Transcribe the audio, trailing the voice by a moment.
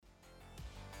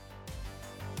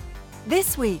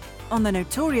This week on the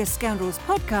Notorious Scoundrels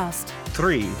podcast.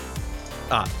 3,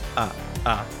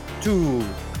 2,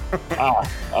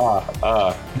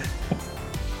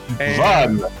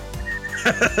 Fun.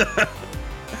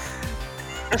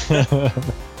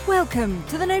 Welcome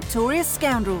to the Notorious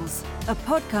Scoundrels, a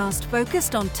podcast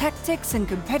focused on tactics and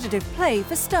competitive play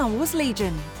for Star Wars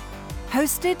Legion.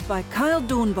 Hosted by Kyle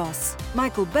Dornbos,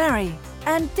 Michael Barry,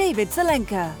 and David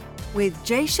Zelenka, with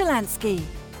Jay Shalansky,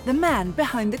 the man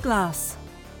behind the glass.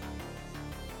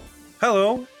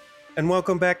 Hello, and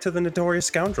welcome back to the Notorious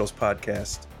Scoundrels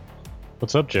podcast.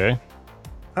 What's up, Jay?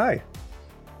 Hi.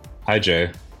 Hi,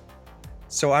 Jay.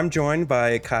 So I'm joined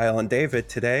by Kyle and David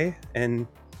today, and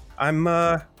I'm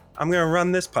going to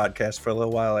run this podcast for a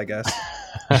little while, I guess.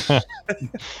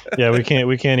 Yeah, we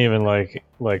can't even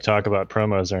like talk about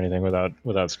promos or anything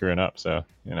without screwing up. So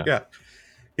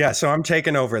Yeah. So I'm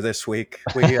taking over this week.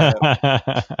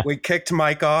 We kicked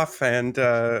Mike off, and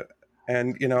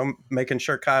making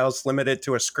sure Kyle's limited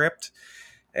to a script,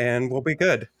 and we'll be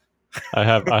good. I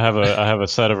have a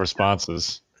set of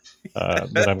responses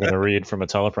that I'm going to read from a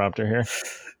teleprompter here.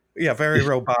 Yeah, very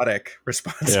robotic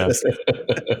responses.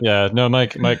 Yeah. No,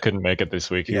 Mike couldn't make it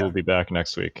this week. He will be back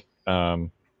next week. But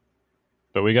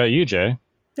we got you, Jay.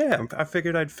 Yeah, I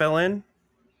figured I'd fill in.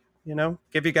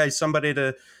 Give you guys somebody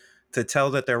to tell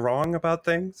that they're wrong about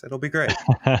things. It'll be great.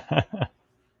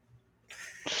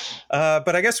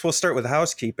 But I guess we'll start with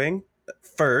housekeeping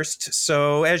first.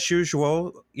 So as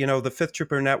usual, the Fifth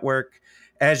Trooper Network,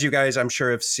 as you guys I'm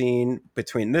sure have seen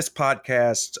between this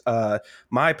podcast,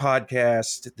 my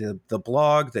podcast, the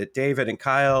blog that David and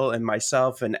Kyle and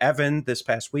myself and Evan this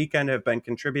past weekend have been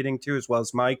contributing to, as well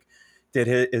as Mike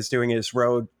is doing his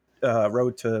Road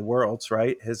to Worlds,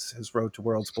 right? His Road to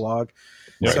Worlds blog.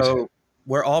 Right. So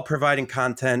we're all providing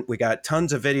content. We got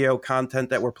tons of video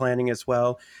content that we're planning as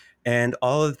well. And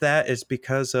all of that is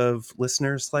because of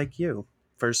listeners like you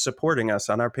for supporting us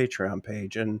on our Patreon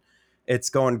page. And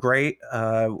it's going great.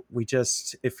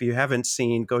 If you haven't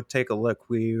seen, go take a look.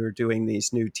 We are doing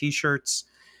these new T-shirts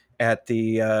at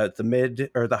the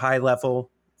mid or the high level.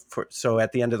 So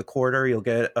at the end of the quarter, you'll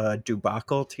get a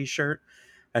Debacle T-shirt.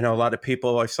 I know a lot of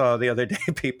people, I saw the other day,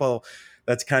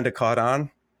 that's kind of caught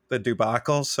on, the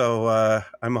Debacle. So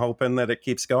I'm hoping that it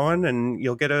keeps going and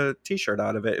you'll get a T-shirt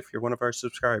out of it if you're one of our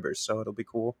subscribers. So it'll be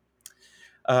cool.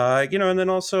 And then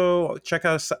also check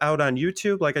us out on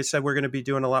YouTube. Like I said, we're going to be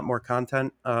doing a lot more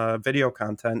content, video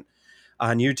content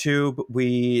on YouTube.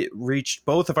 We reached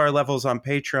both of our levels on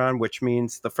Patreon, which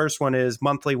means the first one is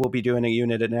monthly. We'll be doing a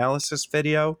unit analysis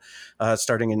video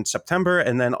starting in September.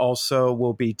 And then also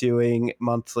we'll be doing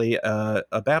monthly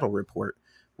a battle report,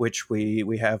 which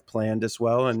we have planned as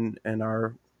well. And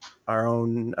our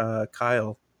own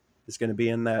Kyle is going to be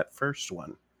in that first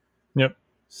one. Yep.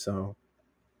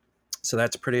 So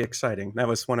that's pretty exciting. That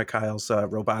was one of Kyle's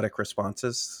robotic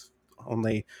responses.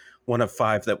 Only one of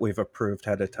 5 that we've approved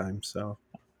ahead of time. So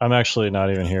I'm actually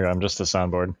not even here. I'm just a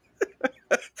soundboard.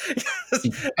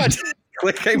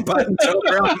 Clicking buttons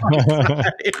over on my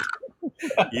side.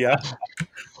 Yeah.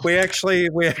 We actually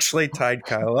tied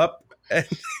Kyle up and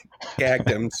gagged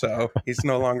him, so he's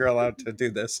no longer allowed to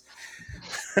do this.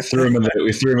 We threw him in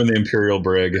the Imperial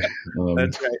brig.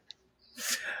 That's right.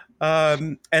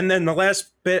 And then the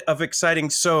last bit of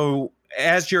exciting. So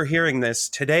as you're hearing this,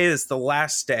 today is the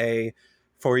last day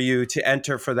for you to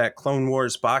enter for that Clone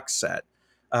Wars box set.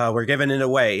 We're giving it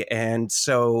away. And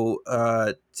so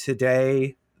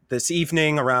this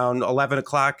evening around 11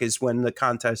 o'clock is when the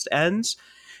contest ends.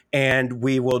 And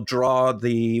we will draw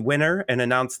the winner and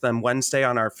announce them Wednesday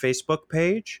on our Facebook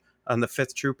page, on the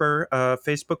Fifth Trooper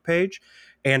Facebook page.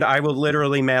 And I will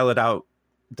literally mail it out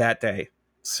that day.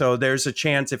 So there's a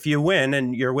chance if you win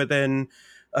and you're within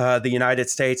the United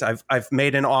States, I've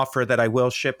made an offer that I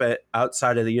will ship it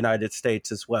outside of the United States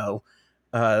as well.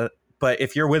 But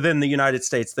if you're within the United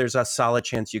States, there's a solid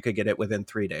chance you could get it within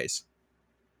 3 days.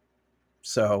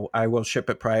 So I will ship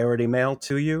it priority mail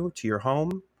to you, to your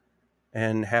home,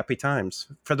 and happy times.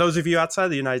 For those of you outside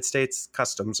the United States,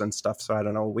 customs and stuff. So I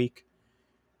don't know, a week.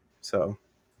 So,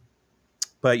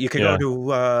 but you can go to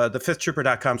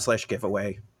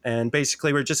thefifthtrooper.com/giveaway. And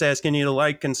basically, we're just asking you to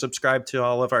like and subscribe to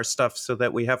all of our stuff so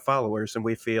that we have followers and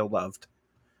we feel loved.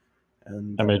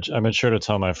 And I made sure to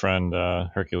tell my friend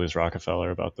Hercules Rockefeller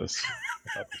about this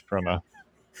promo.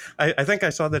 I think I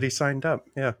saw that he signed up.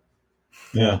 Yeah.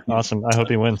 Awesome. I hope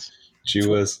he wins. She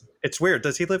was. It's weird.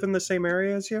 Does he live in the same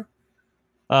area as you?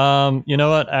 You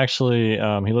know what? Actually,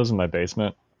 he lives in my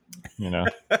basement.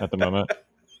 At the moment.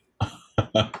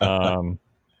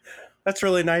 That's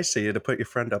really nice of you to put your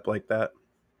friend up like that.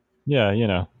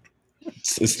 Yeah,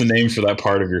 It's the name for that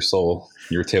part of your soul,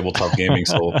 your tabletop gaming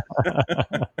soul.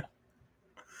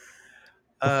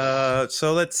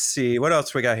 So let's see what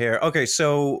else we got here. Okay,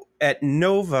 so at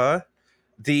Nova,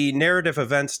 the narrative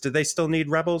events, do they still need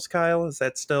rebels, Kyle? Is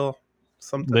that still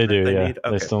something They that do, they yeah. need?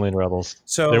 Okay. They still need rebels.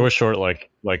 So they were short like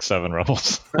 7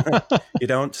 rebels. you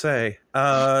don't say.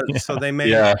 So they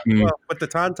may well with the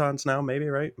Tauntauns now, maybe,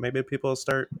 right? Maybe people will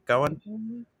start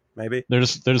going. Maybe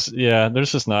there's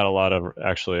just not a lot of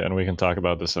actually, and we can talk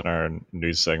about this in our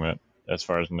news segment as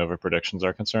far as Nova predictions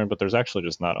are concerned, but there's actually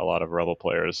just not a lot of rebel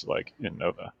players like in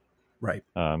Nova. Right.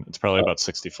 It's probably about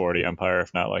 60-40 Empire,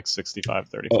 if not like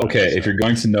 65-35. Okay, so. If you're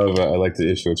going to Nova, I'd like to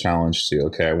issue a challenge to you.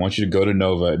 Okay, I want you to go to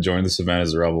Nova, join this event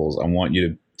as the Rebels. I want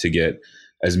you to get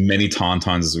as many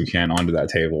Tauntauns as we can onto that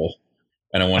table,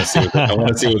 and I want to see what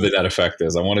the net effect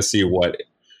is. I want to see what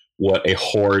a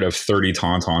horde of 30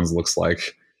 Tauntauns looks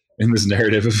like in this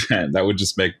narrative event. That would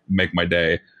just make my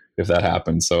day if that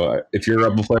happened. So if you're a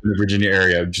Rebel player in the Virginia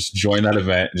area, just join that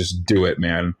event. Just do it,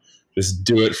 man. Just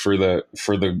do it for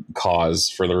the cause,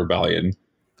 for the rebellion.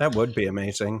 That would be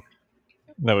amazing.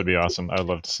 That would be awesome. I would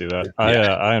love to see that.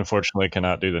 Yeah. I unfortunately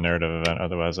cannot do the narrative event.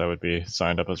 Otherwise, I would be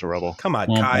signed up as a rebel. Come on,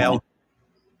 Kyle.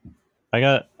 I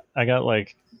got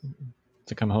like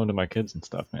to come home to my kids and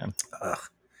stuff, man. Ugh,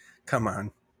 come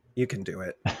on. You can do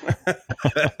it.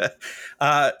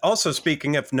 Also,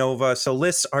 speaking of Nova, so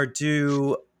lists are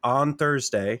due on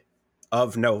Thursday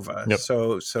of Nova. Yep.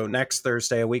 So next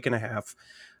Thursday, a week and a half.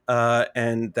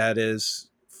 And that is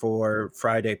for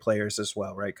Friday players as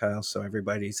well, right, Kyle? So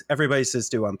everybody's is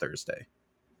due on Thursday.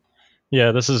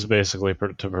 Yeah, this is basically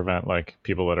to prevent like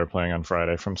people that are playing on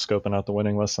Friday from scoping out the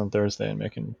winning list on Thursday and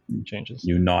making changes.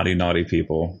 You naughty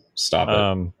people, stop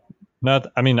it.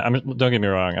 Don't get me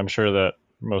wrong. I'm sure that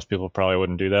most people probably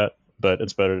wouldn't do that, but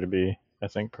it's better to be, I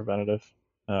think, preventative.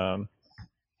 I'm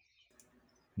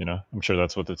sure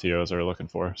that's what the TOs are looking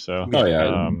for. So,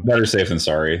 better safe than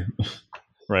sorry.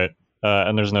 Right.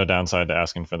 And there's no downside to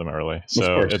asking for them early.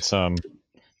 So it's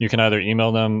you can either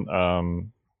email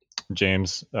them.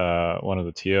 James, one of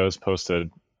the TOs,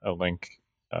 posted a link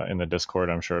in the Discord.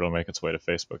 I'm sure it'll make its way to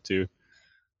Facebook too.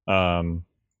 Or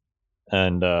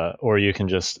you can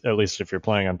just, at least if you're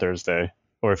playing on Thursday,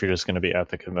 or if you're just going to be at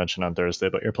the convention on Thursday,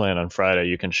 but you're playing on Friday,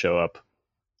 you can show up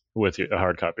with a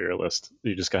hard copy of your list.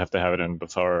 You just have to have it in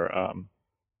before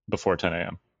 10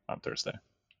 a.m. on Thursday,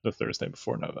 the Thursday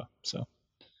before Nova. So.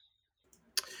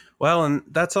 Well, and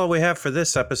that's all we have for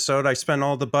this episode. I spent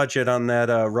all the budget on that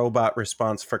robot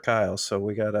response for Kyle, so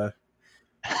we gotta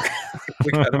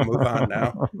move on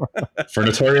now. For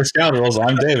Notorious Scoundrels,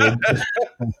 I'm David.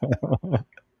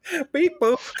 Beep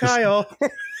boop, Kyle.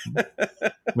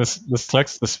 This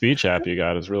text to speech app you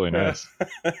got is really nice.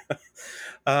 It's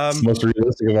the most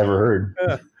realistic I've ever heard.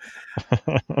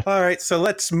 All right, so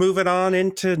let's move it on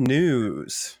into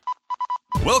news.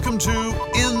 Welcome to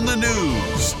In the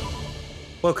News.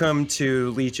 Welcome to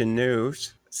Legion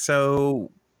News. So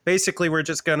basically, we're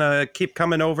just going to keep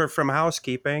coming over from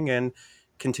housekeeping and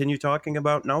continue talking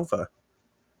about Nova.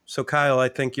 So Kyle, I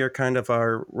think you're kind of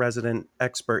our resident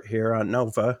expert here on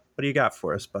Nova. What do you got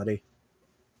for us, buddy?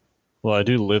 Well, I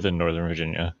do live in Northern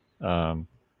Virginia. I'm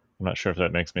not sure if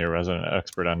that makes me a resident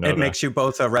expert on Nova. It makes you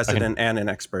both a resident and an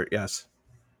expert, yes.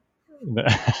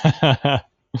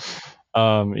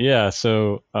 Yeah,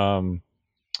 so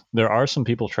there are some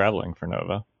people traveling for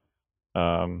Nova.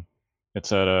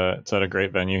 It's at a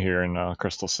great venue here in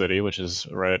Crystal City, which is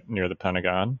right near the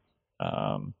Pentagon.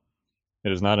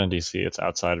 It is not in DC. It's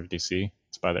outside of DC.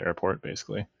 It's by the airport,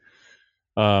 basically.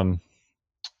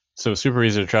 So super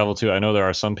easy to travel to. I know there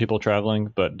are some people traveling,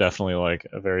 but definitely like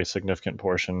a very significant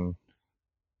portion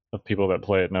of people that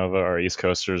play at Nova are East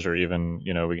Coasters, or even,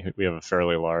 we have a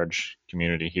fairly large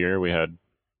community here. We had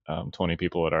 20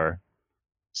 people at our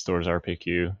stores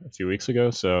RPQ a few weeks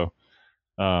ago. So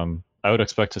I would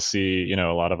expect to see,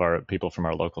 a lot of our people from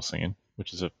our local scene,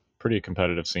 which is a pretty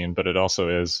competitive scene, but it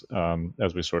also is,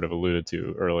 as we sort of alluded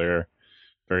to earlier,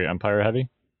 very Empire heavy.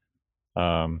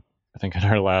 I think in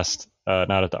our last,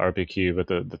 not at the RPQ, but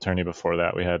the tourney before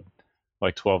that, we had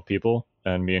like 12 people,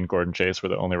 and me and Gordon Chase were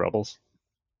the only rebels.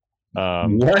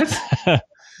 What?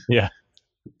 Yeah.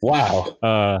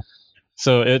 Wow.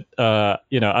 So it,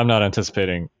 I'm not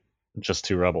anticipating just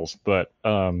 2 rebels, but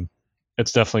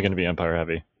it's definitely going to be Empire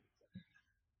heavy.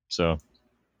 So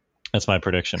that's my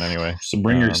prediction anyway. So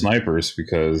bring your snipers,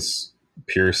 because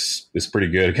Pierce is pretty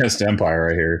good against Empire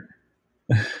right here.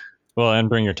 Well, and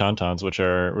bring your Tauntauns, which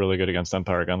are really good against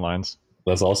Empire gun lines.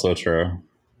 That's also true.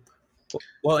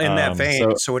 Well, in that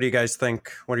vein, so what do you guys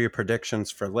think? What are your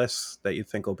predictions for lists that you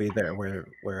think will be there,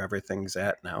 where everything's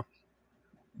at now?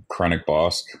 Chronic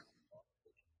Bosk.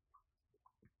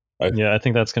 Yeah, I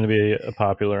think that's going to be a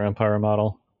popular Empire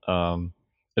model.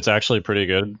 It's actually pretty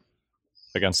good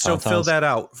against So fill Tauntauns. that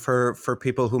out for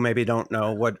people who maybe don't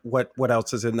know what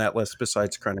else is in that list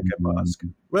besides Krennic and Bosk.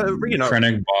 Well,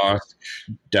 Krennic, Bosk,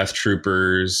 Death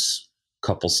Troopers,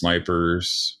 couple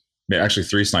snipers. Actually,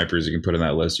 3 snipers you can put in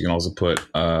that list. You can also put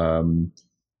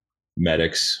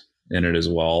medics in it as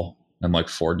well, and like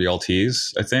 4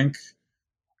 DLTs, I think.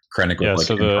 Krennic with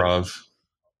improv.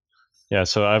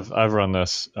 So I've run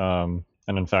this, and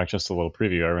in fact, just a little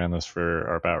preview. I ran this for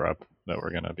our bat rep that we're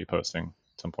going to be posting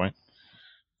at some point.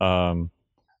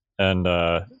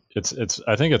 It's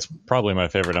I think it's probably my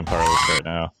favorite Empire list right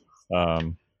now.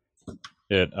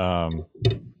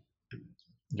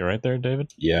 You're right there,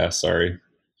 David. Yeah, sorry.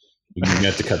 You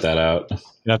have to cut that out.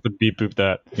 You have to beep boop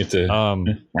that. You have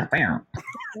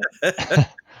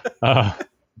to.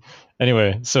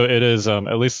 Anyway, so it is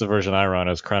at least the version I run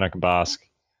is Krennic Bosk,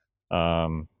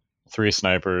 3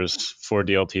 snipers, 4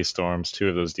 DLT storms. 2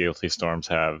 of those DLT storms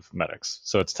have medics.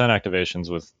 So it's 10 activations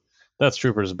with Death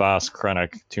Troopers, Bosk,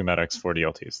 Krennic, 2 medics, 4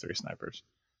 DLTs, 3 snipers.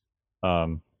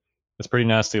 It's a pretty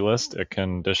nasty list. It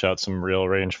can dish out some real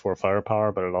range 4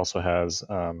 firepower, but it also has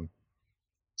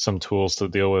some tools to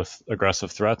deal with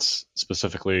aggressive threats,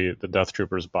 specifically the Death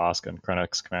Troopers, Bosk, and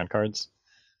Krennic's command cards.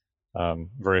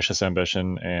 Voracious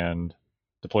Ambition and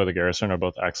Deploy the Garrison are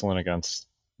both excellent against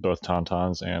both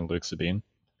Tauntauns and Luke Sabine.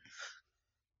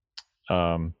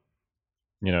 And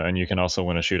you can also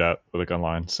win a shootout with a gun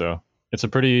line. So it's a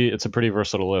pretty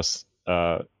versatile list.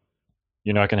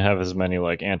 You're not going to have as many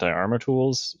like anti-armor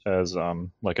tools as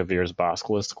like a Veer's Bosk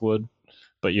list would,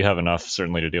 but you have enough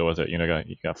certainly to deal with it. You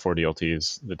got 4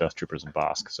 DLTs, the Death Troopers, and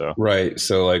Bosk. So right.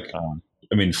 So 5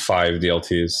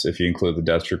 DLTs if you include the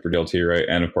Death Trooper DLT, right?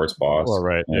 And of course Bosk. Well,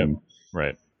 right. And,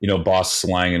 right. Bosk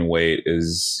slang and weight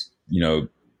is,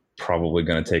 probably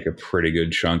going to take a pretty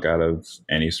good chunk out of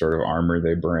any sort of armor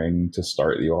they bring to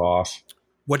start you off.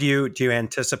 What do you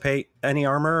anticipate any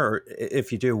armor, or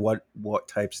if you do, what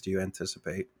types do you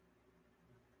anticipate?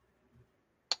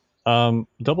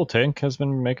 Double tank has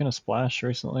been making a splash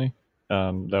recently.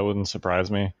 That wouldn't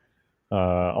surprise me.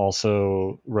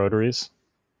 Also rotaries.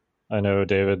 I know,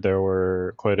 David, there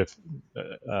were quite a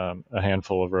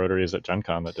handful of rotaries at Gen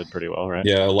Con that did pretty well, right?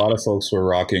 Yeah, a lot of folks were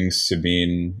rocking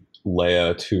Sabine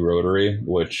Leia 2 rotary,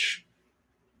 which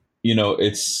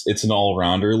it's an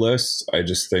all-rounder list. I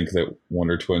just think that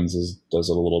Wonder Twins does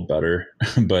it a little better.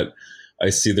 But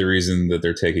I see the reason that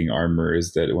they're taking armor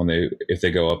is that if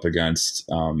they go up against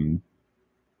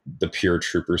the pure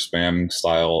trooper spam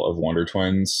style of Wonder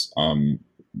Twins, 2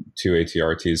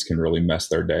 ATRTs can really mess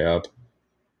their day up.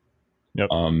 Yep.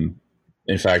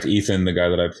 In fact, Ethan, the guy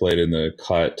that I played in the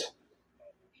cut,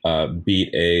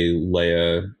 beat a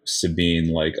Leia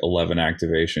Sabine 11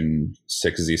 activation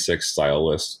 6z6 style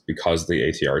list because the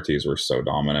ATRTs were so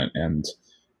dominant, and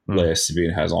Leia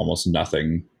Sabine has almost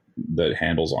nothing that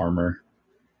handles armor.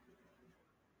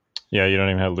 Yeah, you don't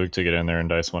even have Luke to get in there and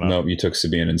dice one up. Nope, you took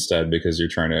Sabine instead because you're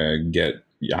trying to get,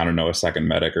 a second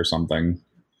medic or something.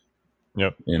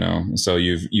 Yep. So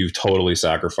you've totally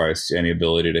sacrificed any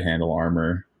ability to handle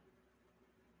armor.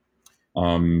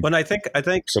 When I think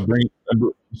so.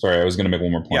 Sorry, I was going to make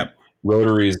one more point. Yep.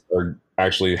 Rotaries are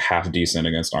actually half decent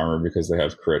against armor because they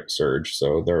have crit surge,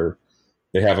 so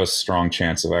they have a strong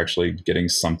chance of actually getting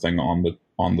something on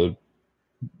the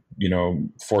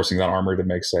forcing that armor to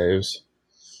make saves.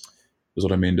 Is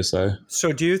what I mean to say.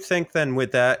 So do you think then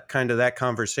with that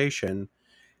conversation,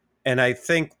 and I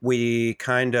think we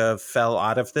kind of fell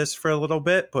out of this for a little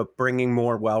bit, but bringing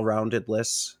more well-rounded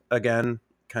lists again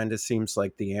kind of seems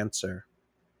like the answer,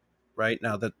 right?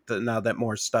 Now that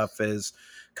more stuff is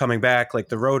coming back, like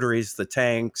the rotaries, the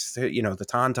tanks, the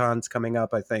Tauntauns coming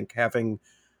up, I think having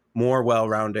more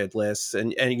well-rounded lists,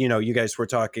 and you guys were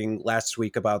talking last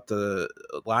week about the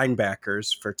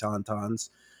linebackers for Tauntauns.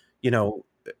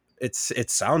 It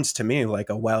sounds to me like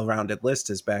a well-rounded list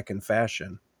is back in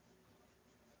fashion.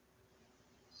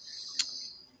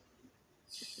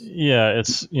 Yeah,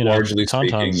 it's largely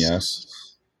Tauntauns, speaking,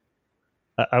 yes.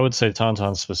 I would say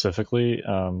Tauntauns specifically,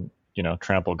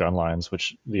 trample gun lines,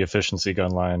 which the efficiency gun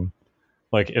line,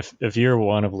 like if year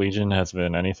 1 of Legion has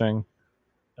been anything,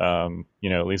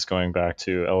 at least going back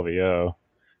to LVO,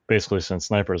 basically since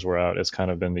snipers were out, it's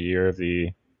kind of been the year of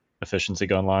the efficiency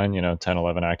gun line, 10,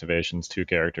 11 activations, 2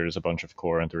 characters, a bunch of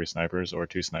core, and 3 snipers, or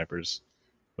 2 snipers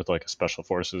with like a special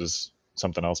forces,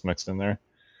 something else mixed in there.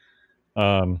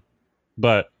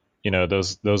 But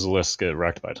those lists get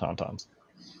wrecked by Tauntauns.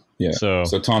 Yeah. So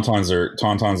Tauntauns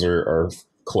are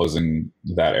closing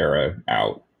that era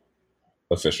out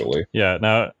officially. Yeah.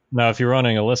 Now if you're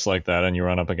running a list like that and you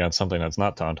run up against something that's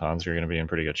not Tauntauns, you're going to be in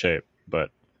pretty good shape.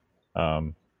 But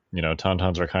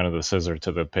Tauntauns are kind of the scissor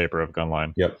to the paper of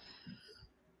Gunline. Yep.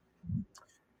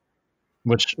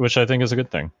 Which I think is a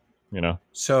good thing.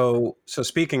 So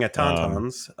speaking of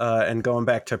Tauntauns, and going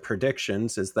back to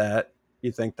predictions, is that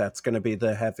you think that's going to be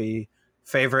the heavy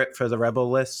favorite for the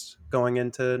Rebel list going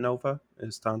into Nova?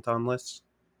 Is Tauntaun list?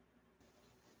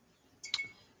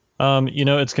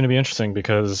 It's going to be interesting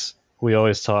because we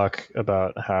always talk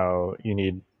about how you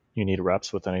need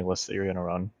reps with any list that you're going to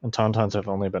run, and Tauntauns have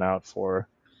only been out for,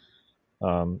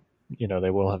 they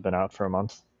will have been out for a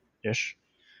month ish.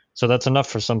 So that's enough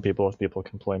for some people if people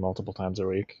can play multiple times a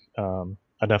week.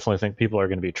 I definitely think people are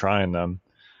going to be trying them.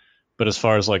 But as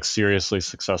far as like seriously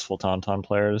successful Tauntaun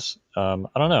players, I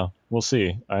don't know. We'll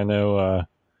see. I know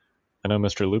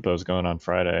Mr. Lupo's going on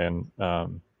Friday,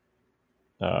 and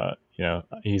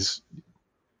he's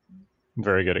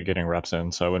very good at getting reps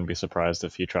in. So I wouldn't be surprised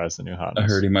if he tries the new hotness. I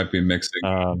heard he might be mixing.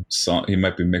 He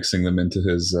might be mixing them into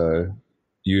his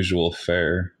usual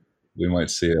fare. We might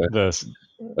see the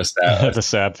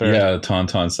Sab fare. Yeah,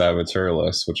 Tauntaun Saboteur,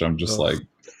 which I'm just like,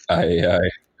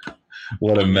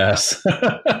 what a mess.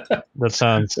 That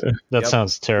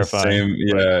sounds terrifying.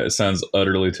 It sounds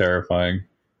utterly terrifying.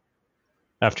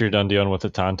 After you're done dealing with the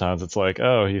Tauntauns, it's like,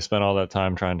 oh, you spent all that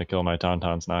time trying to kill my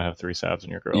Tauntauns. Now I have 3 Sabs in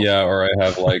your girl. Yeah, or I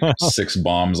have like 6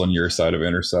 bombs on your side of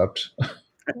intercept.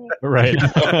 Right.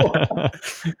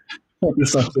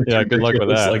 Yeah, good luck with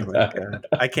that. Like that.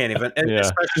 I can't even,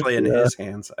 especially in his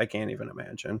hands, I can't even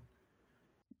imagine.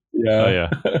 Yeah,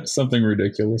 something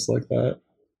ridiculous like that.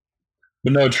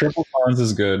 But no, triple Tauns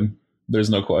is good.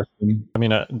 There's no question. I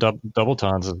mean, double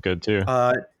Tauns is good too.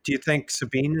 Do you think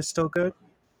Sabine is still good?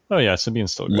 Oh yeah,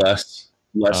 Sabine's still good. Less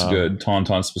good.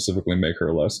 Tauntaun specifically make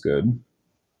her less good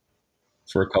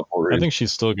for a couple of reasons. I think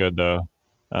she's still good though.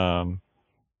 And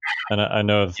I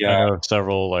know of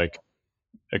several like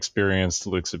experienced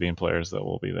Luke Sabine players that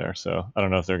will be there. So I don't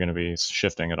know if they're going to be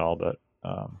shifting at all, but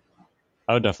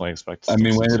I would definitely expect. I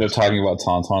mean, we ended up talking about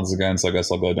Tauntauns again, so I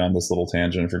guess I'll go down this little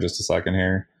tangent for just a second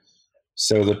here.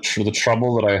 So the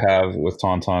trouble that I have with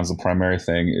Tauntauns, the primary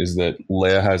thing is that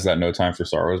Leia has that No Time for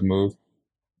Sorrows move.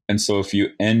 And so if you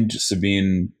end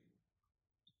Sabine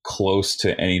close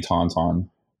to any Tauntaun,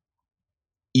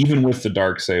 even with the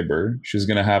Darksaber, she's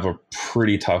going to have a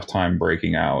pretty tough time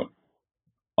breaking out.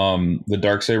 The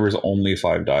Darksaber is only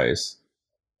 5 dice.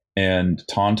 And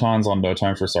Tauntauns on No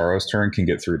Time for Sorrow's turn can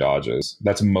get through dodges.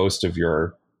 That's most of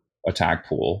your attack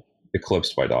pool,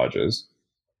 eclipsed by dodges.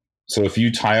 So if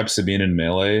you tie up Sabine in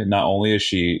melee, not only is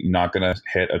she not going to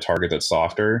hit a target that's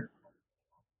softer,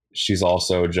 she's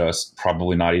also just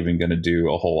probably not even going to do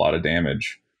a whole lot of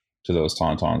damage to those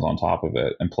Tauntauns on top of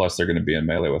it. And plus, they're going to be in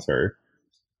melee with her.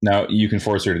 Now, you can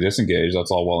force her to disengage.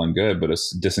 That's all well and good, but a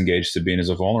disengaged Sabine is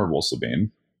a vulnerable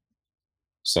Sabine.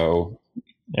 So...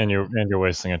 And you're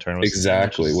wasting a turn with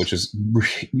exactly, Sabine, which is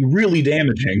really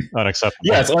damaging. Unacceptable.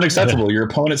 Yeah, it's unacceptable. Your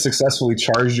opponent successfully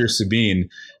charged your Sabine,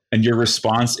 and your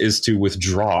response is to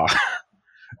withdraw,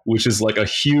 which is like a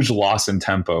huge loss in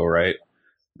tempo, right?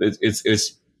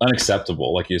 It's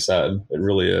unacceptable, like you said. It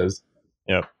really is.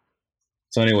 Yep.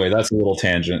 So anyway, that's a little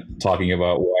tangent talking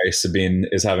about why Sabine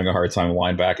is having a hard time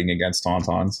line backing against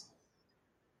Tauntauns.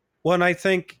 Well, and I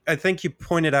think you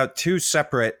pointed out 2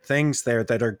 separate things there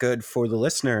that are good for the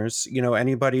listeners. You know,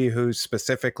 anybody who's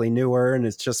specifically newer and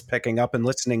is just picking up and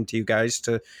listening to you guys,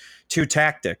 to 2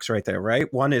 tactics right there,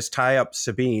 right? One is tie up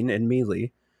Sabine in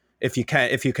melee, if you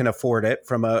can afford it.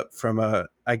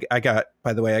 I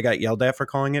got yelled at for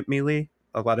calling it melee.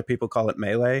 A lot of people call it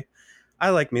melee.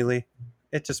 I like melee.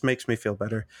 It just makes me feel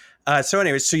better. So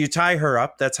you tie her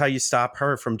up. That's how you stop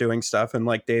her from doing stuff. And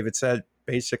like David said,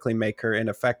 basically make her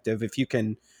ineffective if you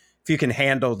can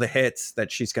handle the hits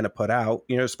that she's going to put out,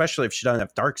 especially if she doesn't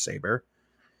have Darksaber.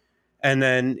 And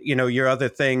then, your other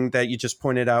thing that you just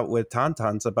pointed out with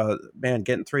Tauntauns about, man,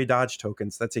 getting 3 dodge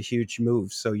tokens, that's a huge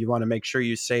move. So you want to make sure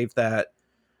you save that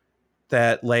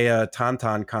Leia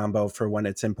Tauntaun combo for when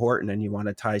it's important and you want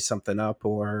to tie something up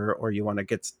or you want to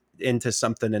get into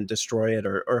something and destroy it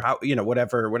or how,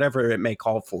 whatever it may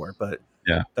call for. But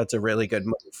yeah, that's a really good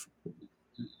move.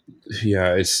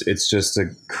 Yeah, it's just a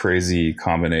crazy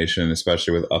combination,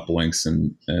 especially with uplinks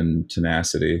and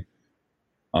tenacity.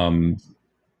 And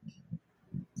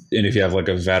if you have like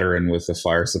a veteran with a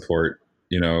fire support,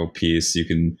 piece, you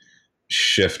can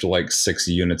shift like 6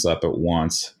 units up at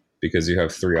once because you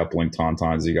have 3 uplink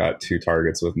Tauntauns. You got 2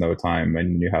 targets with no time,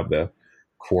 and you have the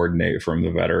coordinate from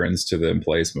the veterans to the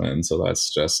emplacement. So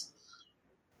that's just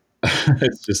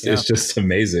it's just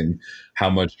amazing how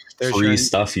much free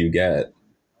stuff you get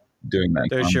doing that.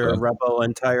 There's your Rebel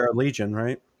entire Legion,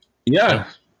 right? Yeah.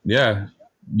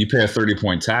 You pay a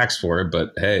 30-point tax for it,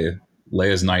 but hey,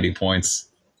 Leia's 90 points.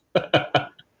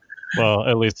 Well,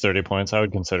 at least 30 points. I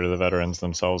would consider the veterans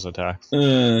themselves attacks.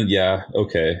 Yeah.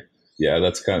 Okay. Yeah,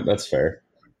 that's fair.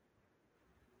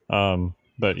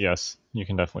 But yes, you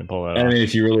can definitely pull that I off. mean,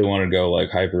 if you really want to go like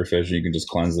hyper efficient, you can just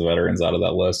cleanse the veterans out of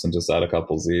that list and just add a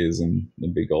couple Z's and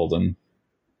be golden.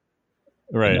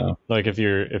 Right. You know? Like if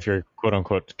you're quote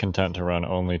unquote content to run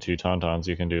only 2 tauntauns,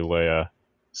 you can do Leia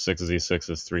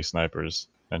 6Z6s, 3 snipers,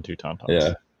 and 2 tauntauns.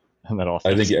 Yeah. And that all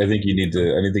I fits. think you need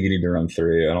to run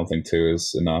 3. I don't think 2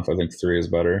 is enough. I think 3 is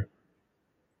better.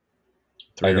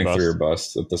 3 I think bust. 3 are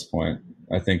bust at this point.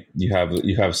 I think you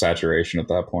have saturation at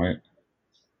that point.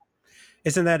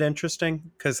 Isn't that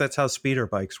interesting? Because that's how speeder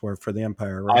bikes were for the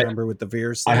Empire. Remember with the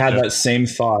Veers? I had that same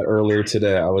thought earlier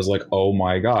today. I was like, oh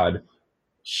my god,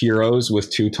 heroes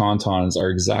with 2 tauntauns are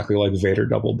exactly like Vader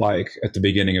double bike at the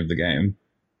beginning of the game.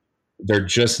 They're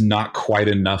just not quite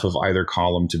enough of either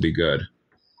column to be good.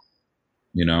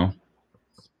 You know?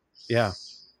 Yeah.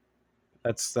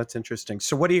 That's interesting.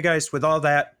 So what do you guys, with all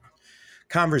that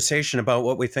conversation about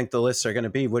what we think the lists are going to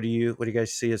be, what do you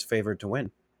guys see as favored to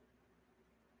win?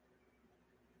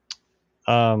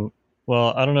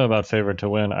 Well, I don't know about favored to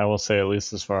win. I will say, at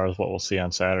least as far as what we'll see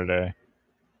on Saturday,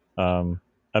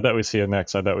 I bet we see a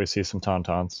mix. I bet we see some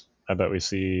tauntauns. I bet we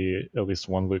see at least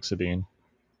 1 Luke Sabine.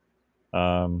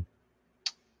 I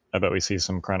bet we see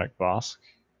some Krennic Bosk.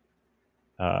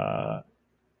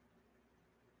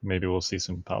 Maybe we'll see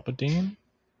some Palpatine.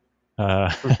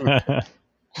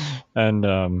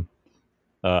 And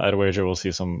I'd wager we'll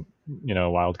see some,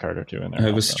 wild card or 2 in there. I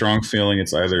have also. a strong feeling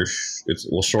it's either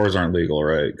shores aren't legal,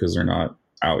 right? Because they're not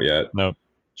out yet. Nope.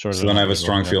 Shores so then I have a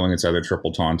strong feeling it's either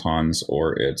triple tauntauns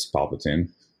or it's Palpatine.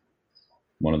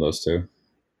 One of those 2.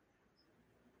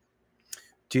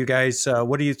 Do you guys,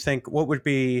 what do you think, what would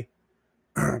be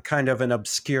kind of an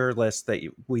obscure list that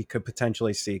we could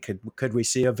potentially see? Could we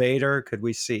see a Vader? Could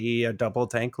we see a double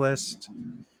tank list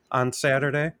on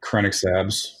Saturday? Krennic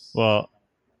Sabs. Well,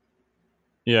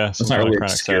 yeah, it's not really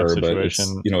obscure, but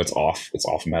situation. it's off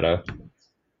meta.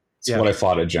 It's Yeah. what I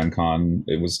thought at Gen Con.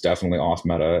 It was definitely off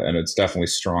meta, and it's definitely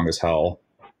strong as hell.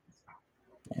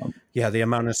 Yeah, the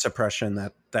amount of suppression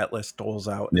that list doles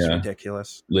out is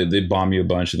ridiculous. They bomb you a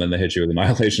bunch, and then they hit you with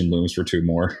Annihilation Looms for 2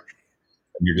 more.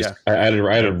 And you're just. I had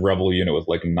a Rebel unit with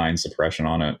like 9 suppression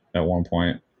on it at one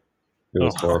point. It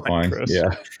was horrifying.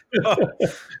 Yeah.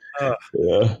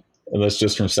 Yeah. And that's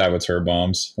just from Saboteur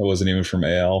bombs. It wasn't even from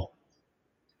AL.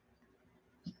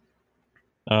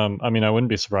 I mean, I wouldn't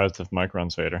be surprised if Mike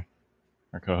runs Vader,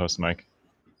 our co-host Mike.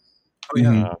 Oh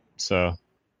yeah. So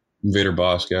Vader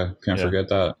Bosk, can't forget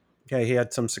that. Yeah, he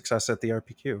had some success at the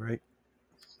RPQ, right?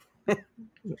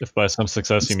 If by some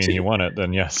success you mean he won it,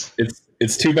 then yes.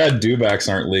 It's too bad dewbacks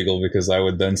aren't legal, because I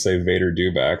would then say Vader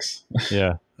dewbacks.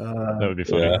 Yeah, that would be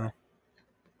funny.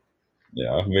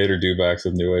 Yeah, Vader dewbacks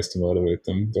with new ways to motivate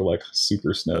them. They're like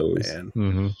super snows.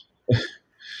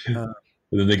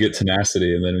 And then they get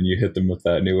tenacity, and then when you hit them with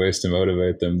that new ways to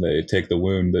motivate them, they take the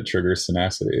wound that triggers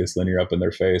tenacity. So then you're up in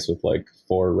their face with like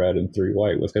 4 red and 3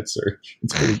 white with hit surge.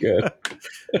 It's pretty good.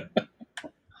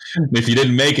 If you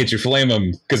didn't make it, you flame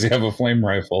them because you have a flame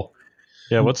rifle.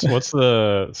 Yeah, what's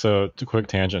the quick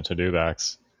tangent to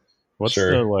dewbacks? What's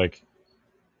the like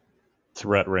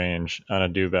threat range on a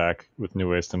dewback with new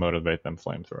ways to motivate them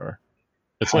flamethrower?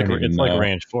 It's like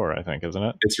range 4, I think, isn't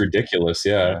it? It's ridiculous,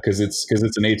 because it's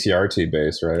an ATRT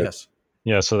base, right? Yes.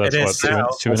 Yeah, so that's what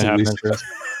 2.5 inches.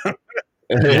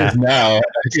 It is now.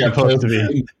 It's supposed to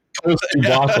be post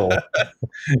debacle.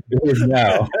 It is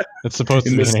now. It's supposed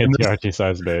to be an ATRT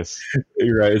size base.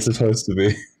 You're right. It's supposed to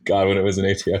be. God, when it was an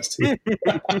ATST.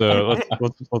 So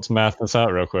let's math this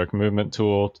out real quick. Movement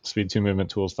tool, speed 2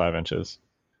 movement tools 5 inches.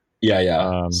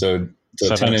 Yeah. So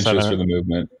 10 inches for the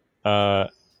movement.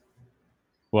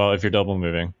 Well, if you're double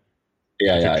moving.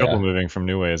 If you're double moving from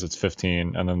new ways, it's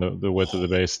 15, and then the width of the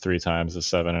base 3 times is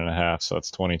 7.5, so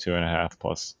that's 22.5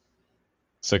 plus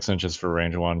 6 inches for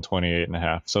range 1,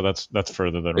 28.5. So that's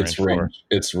further than range 4.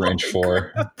 It's range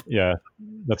 4. Yeah,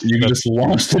 you can just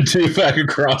launch the dewback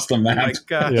across the map. Oh my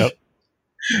God. Yep.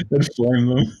 And flame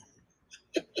them.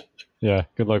 Yeah,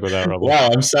 good luck with that, Rebel. Wow,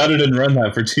 I'm sad I didn't run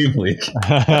that for Team League.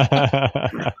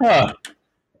 Huh.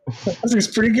 This is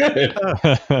pretty good.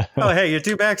 Oh, hey, your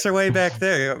dewbacks are way back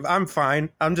there. I'm fine.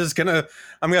 I'm gonna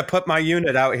put my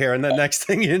unit out here, and the next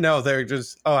thing you know, they're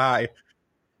just hi.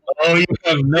 Oh, you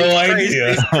have no idea.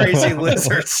 These crazy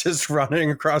lizards just running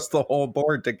across the whole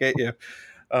board to get you.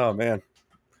 Oh man,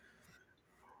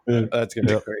 that's gonna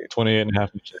be great.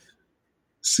 28.5 inches.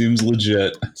 Seems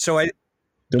legit. So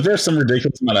don't they have some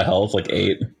ridiculous amount of health, like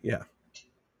 8? Yeah.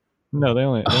 No, they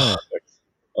only have 6.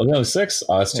 Oh, they have 6?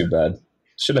 Oh, that's too bad.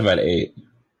 Should have had 8.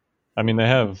 I mean, they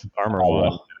have armor Oh, 1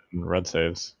 well. and red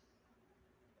saves.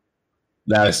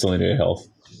 That I still need a health.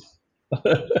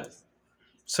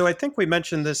 So I think we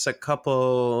mentioned this a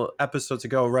couple episodes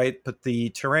ago, right? But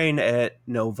the terrain at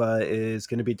Nova is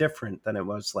going to be different than it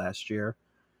was last year,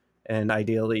 and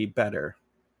ideally better.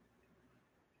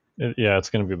 Yeah, it's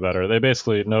going to be better. They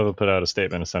basically, Nova put out a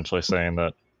statement essentially saying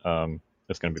that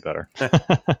it's going to be better.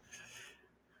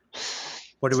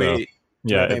 What do So, we do? We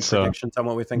yeah, have any it's predictions on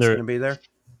what we think is there. going to be there?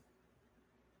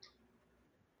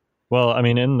 Well, I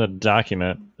mean, in the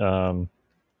document,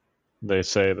 they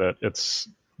say that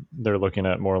they're looking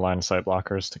at more line of sight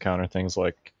blockers to counter things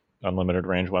like unlimited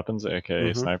range weapons,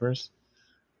 aka snipers.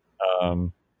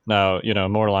 Now,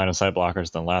 more line of sight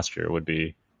blockers than last year would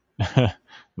be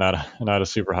not a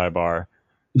super high bar.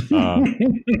 So,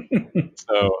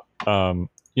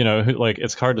 like,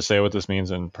 it's hard to say what this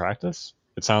means in practice.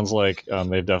 It sounds like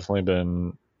they've definitely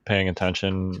been paying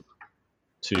attention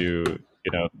to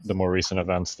the more recent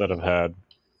events that have had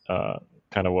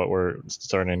kind of what we're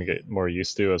starting to get more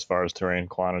used to as far as terrain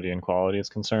quantity and quality is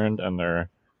concerned, and they're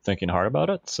thinking hard about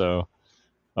it. So,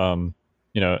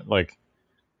 like,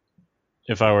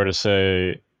 if I were to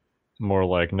say more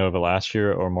like Nova last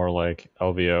year or more like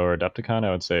LVO or Adepticon,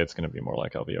 I would say it's going to be more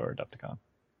like LVO or Adepticon.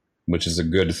 Which is a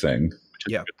good thing. Which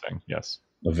is a good thing, yes.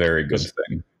 A very good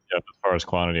thing. Yeah, as far as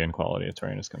quantity and quality of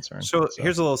terrain is concerned. So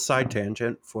here's a little side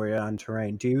tangent for you on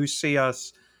terrain. Do you see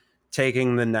us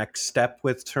taking the next step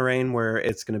with terrain where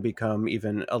it's going to become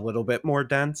even a little bit more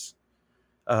dense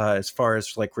as far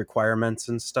as like requirements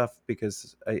and stuff?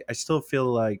 Because I still feel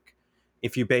like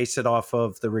if you base it off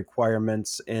of the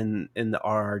requirements in the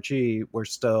RRG,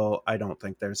 I don't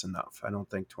think there's enough. I don't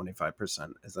think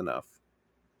 25% is enough.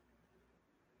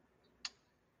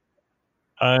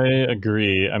 I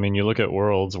agree. I mean, you look at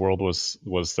Worlds. World was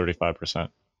 35%,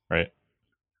 right?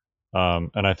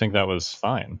 And I think that was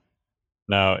fine.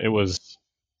 Now, it was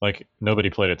like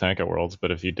nobody played a tank at Worlds, but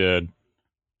if you did,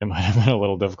 it might have been a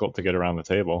little difficult to get around the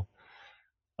table.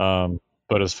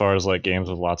 But as far as like games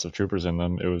with lots of troopers in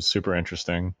them, it was super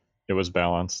interesting. It was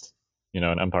balanced.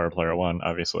 An Empire player won,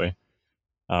 obviously.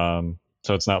 So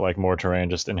it's not like more terrain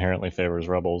just inherently favors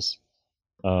rebels.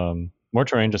 More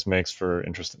terrain just makes for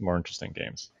more interesting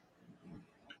games.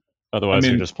 Otherwise,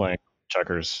 you're just playing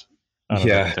checkers on a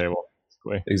different table.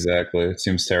 Exactly. It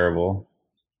seems terrible.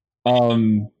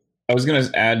 I was going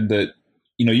to add that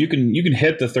you can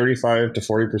hit the 35 to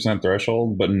 40%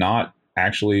 threshold, but not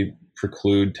actually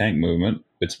preclude tank movement.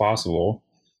 It's possible.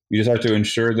 You just have to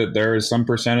ensure that there is some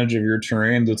percentage of your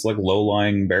terrain that's like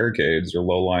low-lying barricades or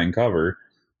low-lying cover,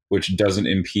 which doesn't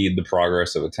impede the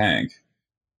progress of a tank.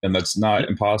 And that's not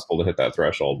impossible to hit that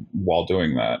threshold while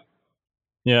doing that.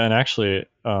 Yeah, and actually,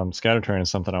 scatter terrain is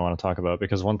something I want to talk about,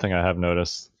 because one thing I have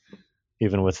noticed,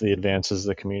 even with the advances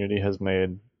the community has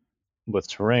made with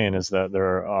terrain, is that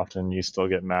there are often, you still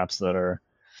get maps that are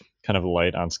kind of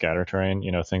light on scatter terrain,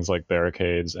 things like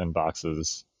barricades and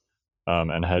boxes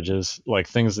and hedges, like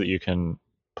things that you can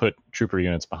put trooper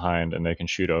units behind and they can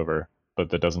shoot over,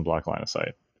 but that doesn't block line of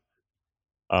sight.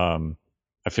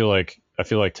 I feel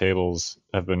like tables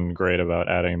have been great about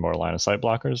adding more line of sight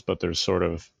blockers, but there's sort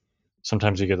of,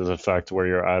 sometimes you get this effect where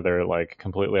you're either like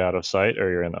completely out of sight or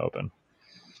you're in the open.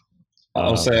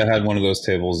 I'll say I had one of those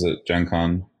tables at Gen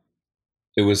Con.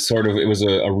 It was a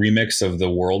remix of the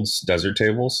World's desert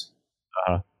tables.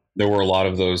 There were a lot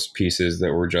of those pieces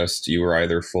that were just, you were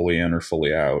either fully in or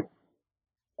fully out.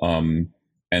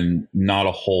 And not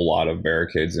a whole lot of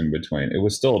barricades in between. It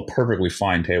was still a perfectly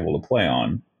fine table to play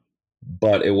on,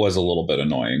 but it was a little bit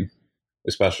annoying,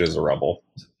 especially as a rebel.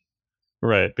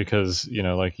 Right, because,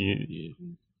 like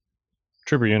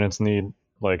trooper units need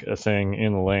like a thing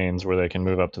in the lanes where they can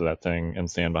move up to that thing and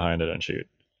stand behind it and shoot.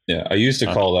 Yeah, I used to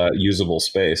call that usable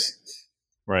space.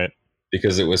 Right.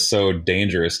 Because it was so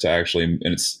dangerous to actually, and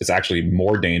it's actually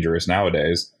more dangerous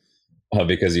nowadays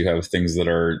because you have things that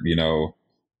are,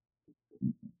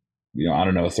 I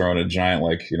don't know, throwing a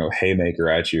giant haymaker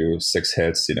at you, 6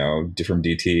 hits, different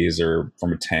DTs or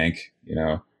from a tank, you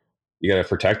got to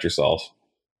protect yourself.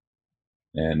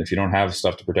 And if you don't have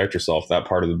stuff to protect yourself, that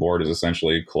part of the board is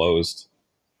essentially closed.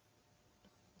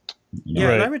 Yeah,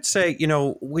 right. And I would say,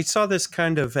 we saw this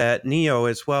kind of at Neo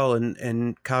as well,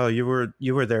 and Kyle, you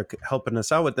were there helping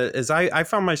us out with it. As I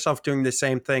found myself doing the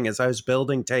same thing as I was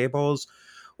building tables,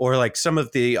 or like some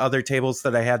of the other tables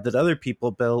that I had that other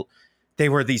people built. They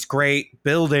were these great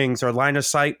buildings or line of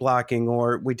sight blocking,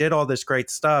 or we did all this great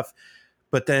stuff.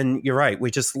 But then you're right, we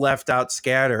just left out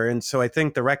scatter. And so I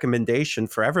think the recommendation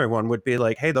for everyone would be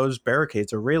like, hey, those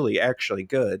barricades are really actually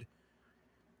good.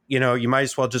 You might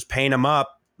as well just paint them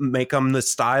up, make them the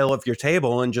style of your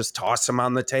table and just toss them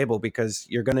on the table because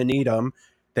you're going to need them.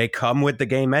 They come with the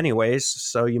game anyways,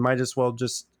 so you might as well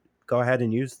just go ahead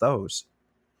and use those.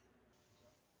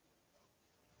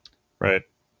 Right.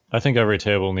 I think every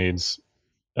table needs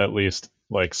at least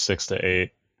like 6 to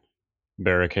 8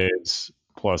 barricades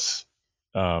plus,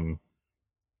 4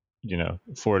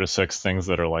 to 6 things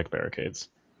that are like barricades.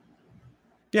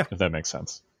 Yeah. If that makes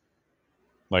sense.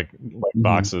 Like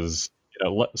boxes,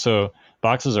 so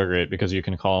boxes are great because you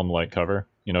can call them light cover.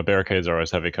 Barricades are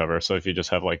always heavy cover. So if you just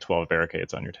have like 12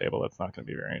 barricades on your table, that's not going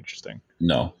to be very interesting.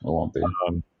 No, it won't be.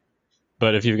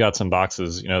 But if you've got some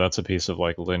boxes, that's a piece of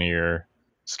like linear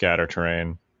scatter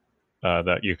terrain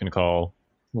that you can call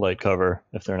light cover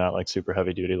if they're not like super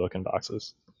heavy duty looking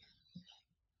boxes.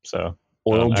 So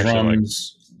oil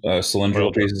drums,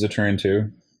 cylindrical pieces of terrain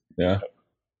too. Yeah.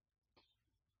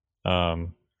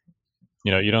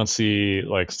 You don't see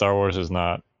like Star Wars is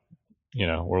not,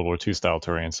 World War II style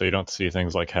terrain. So you don't see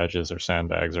things like hedges or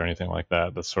sandbags or anything like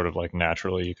that. That's sort of like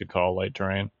naturally you could call light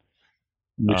terrain.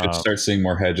 We should start seeing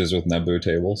more hedges with Naboo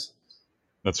tables.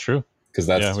 That's true. Because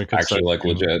that's actually like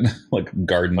legit, like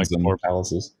gardens like and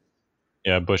palaces.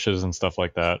 Yeah, bushes and stuff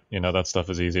like that. That stuff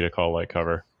is easy to call light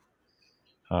cover.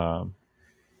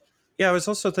 Yeah, I was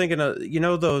also thinking of,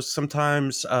 those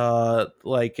sometimes,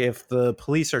 like if the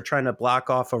police are trying to block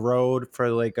off a road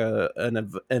for like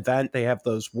an event, they have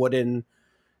those wooden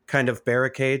kind of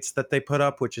barricades that they put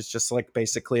up, which is just like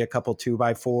basically a couple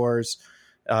 2x4s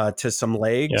to some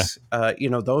legs.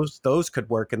 Yeah. Those could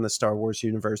work in the Star Wars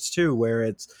universe too, where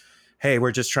it's, hey,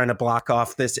 we're just trying to block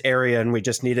off this area and we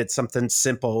just needed something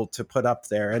simple to put up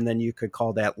there. And then you could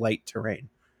call that light terrain.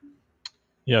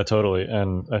 Yeah, totally.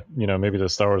 And, maybe the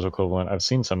Star Wars equivalent, I've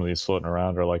seen some of these floating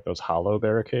around, are like those hollow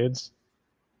barricades.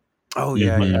 Oh,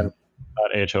 yeah. Mm-hmm. Yeah.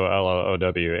 Not HOLOW,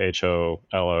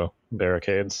 HOLO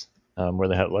barricades, where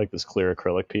they have like this clear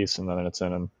acrylic piece and then it's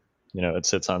in, and, it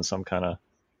sits on some kind of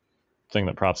thing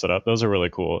that props it up. Those are really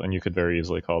cool. And you could very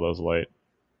easily call those light.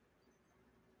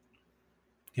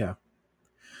 Yeah.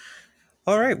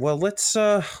 All right. Well, let's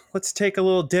take a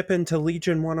little dip into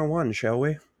Legion 101, shall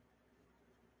we?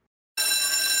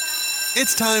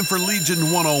 It's time for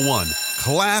Legion 101.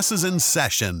 Class is in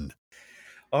session.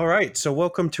 All right. So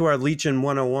welcome to our Legion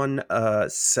 101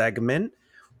 segment.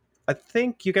 I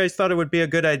think you guys thought it would be a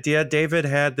good idea. David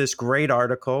had this great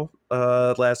article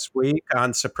last week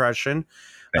on suppression.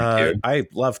 Thank you. I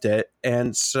loved it.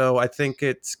 And so I think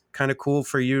it's kind of cool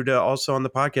for you to also on the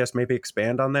podcast maybe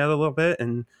expand on that a little bit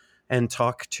and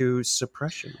talk to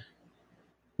suppression.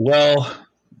 Well,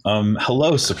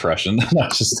 hello, suppression.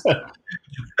 Not just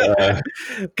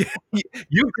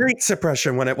you greet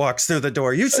suppression when it walks through the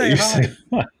door. You say hi.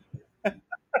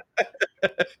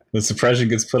 When suppression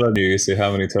gets put on you, you say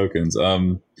how many tokens.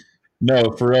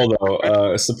 No, for real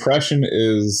though, suppression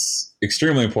is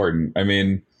extremely important. I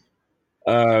mean,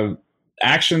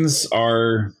 actions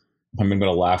are. I'm going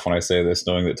to laugh when I say this,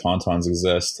 knowing that tauntauns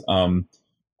exist.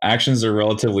 Actions are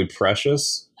relatively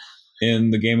precious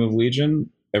in the game of Legion.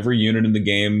 Every unit in the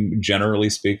game, generally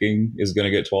speaking, is going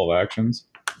to get 12 actions.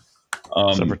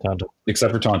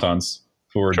 Except for tauntauns,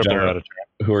 who are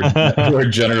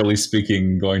generally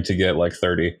speaking going to get like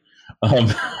 30.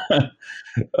 I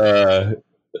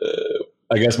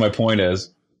guess my point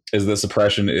is that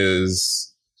suppression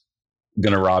is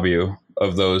going to rob you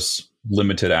of those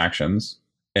limited actions,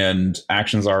 and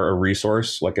actions are a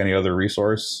resource like any other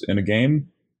resource in a game,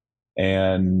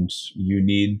 and you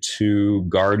need to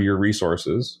guard your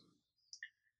resources,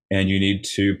 and you need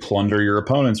to plunder your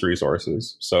opponent's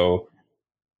resources. So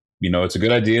it's a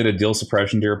good idea to deal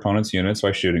suppression to your opponent's units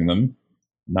by shooting them,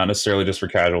 not necessarily just for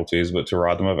casualties, but to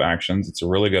rob them of actions. It's a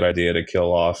really good idea to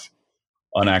kill off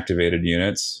unactivated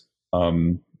units,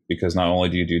 because not only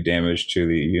do you do damage to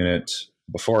the unit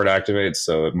before it activates,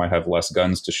 so it might have less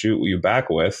guns to shoot you back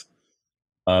with,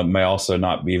 may also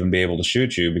not even be able to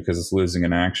shoot you because it's losing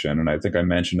an action. And I think I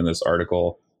mentioned in this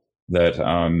article that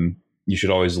you should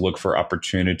always look for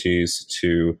opportunities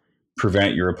to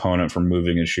prevent your opponent from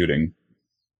moving and shooting.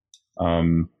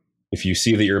 If you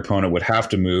see that your opponent would have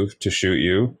to move to shoot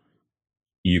you,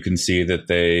 you can see that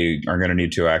they are going to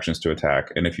need 2 actions to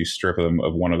attack. And if you strip them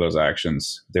of one of those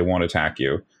actions, they won't attack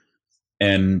you.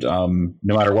 And no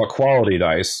matter what quality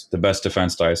dice, the best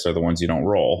defense dice are the ones you don't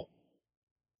roll,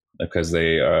 because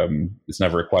it's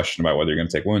never a question about whether you're going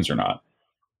to take wounds or not.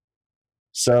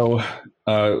 So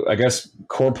I guess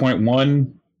core point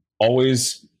 1,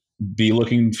 always be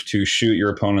looking to shoot your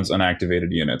opponent's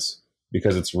unactivated units,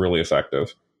 because it's really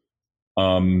effective.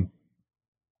 Core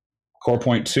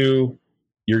point 2,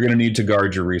 you're going to need to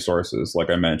guard your resources.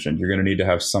 Like I mentioned, you're going to need to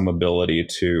have some ability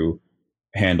to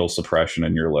handle suppression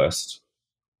in your list.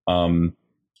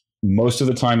 Most of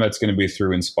the time, that's going to be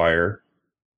through Inspire.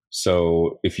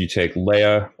 So if you take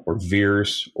Leia or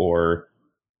Veers or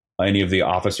any of the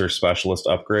officer specialist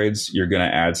upgrades, you're going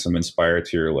to add some Inspire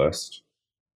to your list.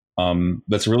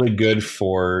 That's really good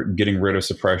for getting rid of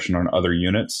suppression on other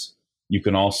units. You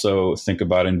can also think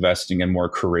about investing in more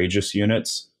courageous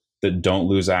units that don't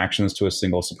lose actions to a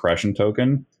single suppression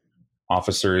token.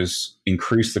 Officers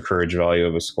increase the courage value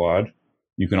of a squad.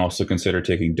 You can also consider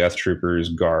taking Death Troopers,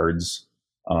 Guards,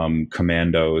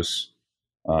 Commandos,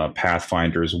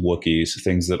 Pathfinders, Wookiees,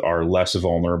 things that are less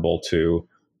vulnerable to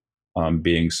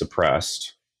being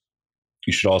suppressed.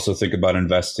 You should also think about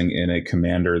investing in a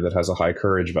commander that has a high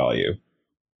courage value.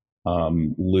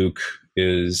 Luke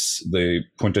is the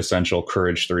quintessential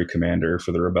Courage 3 commander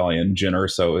for the Rebellion. Jyn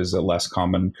Erso is a less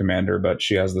common commander, but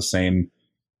she has the same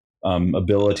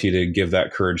ability to give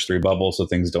that Courage 3 bubble so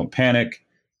things don't panic.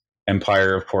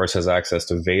 Empire, of course, has access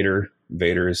to Vader.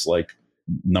 Vader is like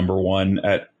number one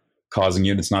at causing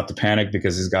units not to panic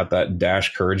because he's got that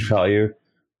dash courage value.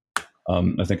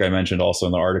 I think I mentioned also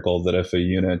in the article that if a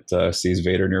unit sees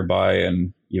Vader nearby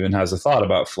and even has a thought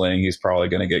about fleeing, he's probably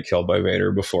going to get killed by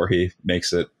Vader before he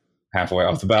makes it halfway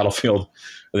off the battlefield.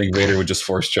 I think Vader would just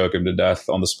force choke him to death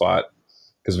on the spot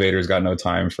because Vader's got no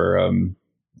time for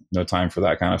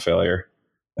that kind of failure.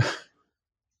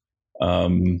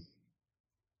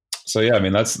 So yeah, I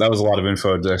mean that was a lot of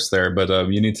info just there, but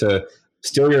you need to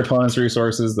steal your opponent's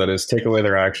resources. That is, take away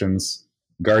their actions,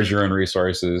 guard your own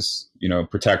resources,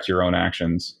 protect your own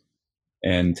actions,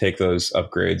 and take those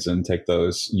upgrades and take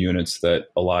those units that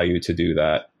allow you to do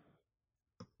that.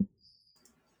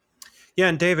 Yeah,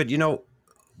 and David,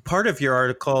 part of your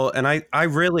article, and I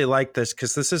really like this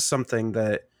because this is something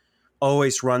that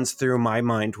always runs through my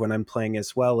mind when I'm playing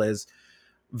as well, is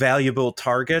valuable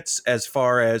targets as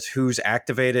far as who's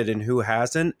activated and who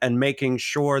hasn't, and making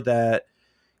sure that,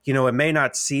 it may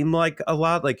not seem like a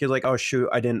lot, like you're like, oh shoot,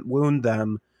 I didn't wound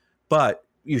them, but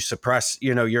you suppress,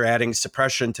 you're adding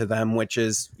suppression to them, which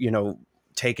is,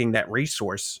 taking that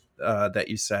resource that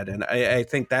you said. And I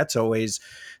think that's always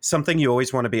something you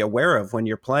always want to be aware of when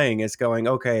you're playing, is going,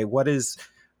 okay, what is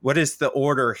the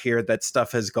order here that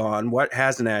stuff has gone? What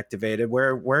hasn't activated?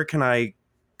 Where can I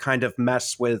kind of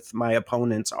mess with my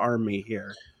opponent's army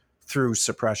here through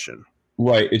suppression?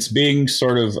 Right. It's being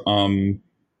sort of,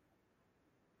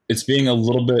 it's being a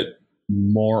little bit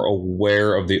more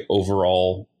aware of the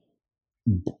overall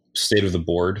state of the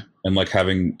board and like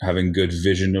having good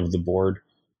vision of the board.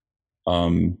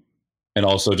 And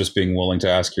also just being willing to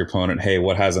ask your opponent, hey,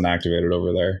 what hasn't activated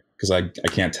over there? Because I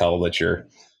can't tell that your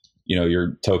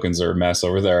tokens are a mess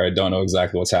over there. I don't know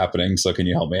exactly what's happening. So can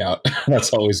you help me out?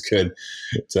 That's always good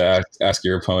to ask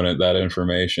your opponent that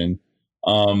information.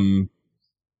 To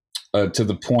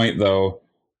the point though,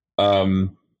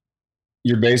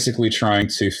 you're basically trying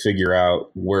to figure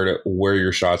out where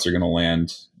your shots are going to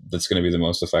land. That's going to be the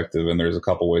most effective. And there's a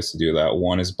couple ways to do that.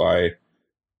 One is by,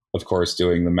 of course,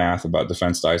 doing the math about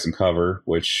defense dice and cover,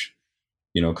 which,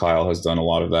 Kyle has done a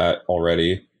lot of that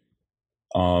already.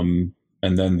 And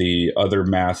then the other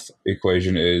math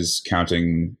equation is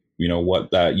counting, what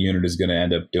that unit is going to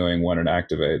end up doing when it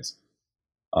activates.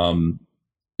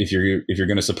 If you're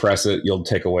going to suppress it, you'll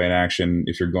take away an action.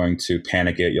 If you're going to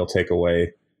panic it, you'll take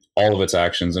away all of its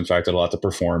actions. In fact, it'll have to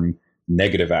perform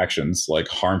negative actions, like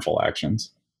harmful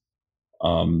actions.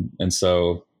 And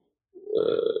so,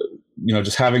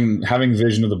 just having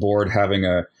vision of the board, having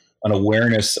an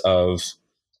awareness of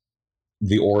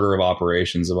the order of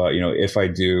operations about, if I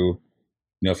do,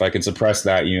 if I can suppress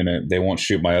that unit, they won't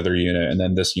shoot my other unit, and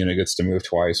then this unit gets to move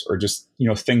twice, or just,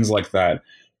 things like that.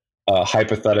 A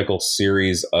hypothetical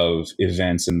series of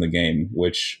events in the game,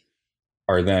 which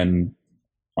are then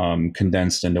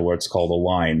condensed into what's called a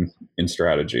line in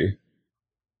strategy.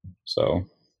 So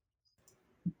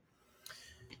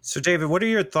David, what are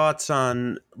your thoughts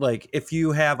on, like, if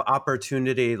you have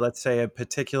opportunity, let's say a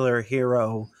particular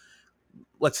hero,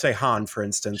 let's say Han, for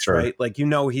instance, Sure. right? Like,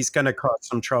 he's going to cause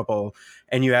some trouble,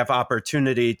 and you have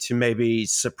opportunity to maybe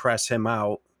suppress him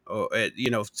out,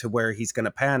 to where he's going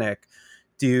to panic.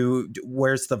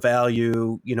 Where's the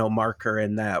value, marker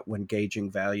in that when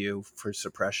gauging value for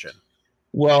suppression?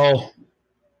 Well,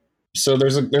 so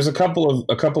there's a couple of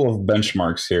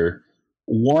benchmarks here.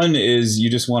 One is you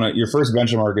just want to, your first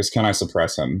benchmark is, can I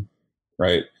suppress him,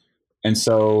 right? And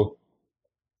so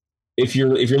if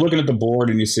you're looking at the board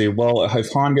and you say, well, if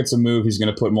Han gets a move, he's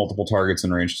going to put multiple targets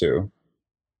in range 2.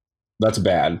 That's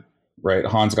bad, right?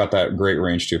 Han's got that great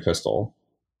range 2 pistol.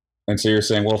 And so you're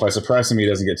saying, well, if I suppress him, he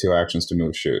doesn't get 2 actions to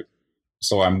move shoot.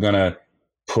 So I'm going to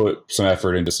put some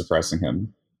effort into suppressing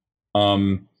him.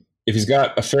 if he's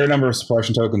got a fair number of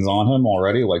suppression tokens on him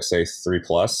already, like say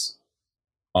 3+,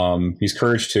 he's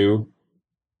courage 2.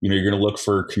 You're going to look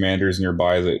for commanders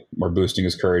nearby that are boosting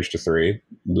his courage to 3.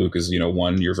 Luke is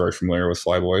 1. You're very familiar with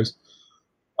Flyboys.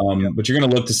 But you're going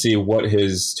to look to see what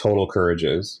his total courage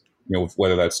is,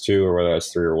 whether that's 2 or whether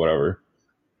that's 3 or whatever.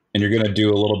 And you're going to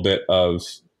do a little bit of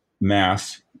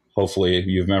math. Hopefully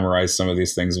you've memorized some of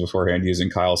these things beforehand using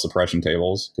Kyle's suppression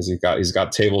tables, because he's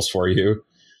got tables for you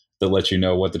that let you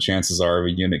know what the chances are of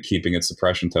a unit keeping its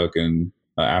suppression token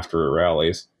after it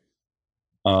rallies.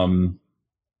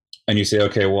 And you say,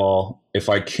 okay, well, if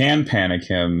I can panic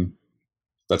him,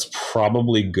 that's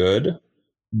probably good.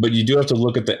 But you do have to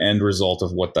look at the end result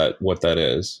of what that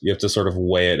is. You have to sort of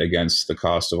weigh it against the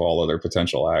cost of all other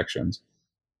potential actions.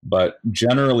 But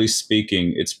generally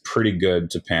speaking, it's pretty good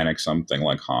to panic something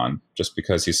like Han, just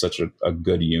because he's such a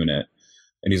good unit.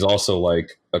 And he's also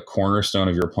like a cornerstone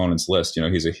of your opponent's list.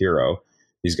 He's a hero.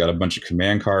 He's got a bunch of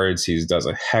command cards. He does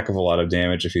a heck of a lot of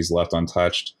damage if he's left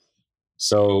untouched.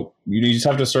 So you just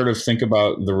have to sort of think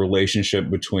about the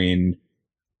relationship between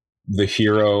the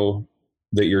hero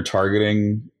that you're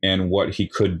targeting and what he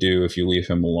could do if you leave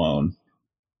him alone.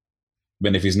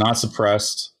 And if he's not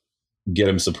suppressed, get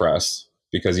him suppressed,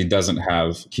 because he doesn't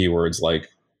have keywords like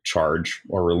charge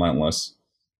or relentless.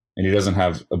 And he doesn't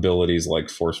have abilities like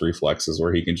force reflexes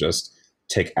where he can just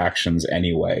take actions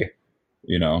anyway.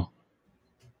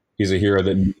 He's a hero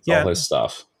that needs all his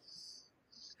stuff.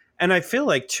 And I feel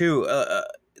like, too,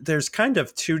 there's kind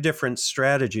of 2 different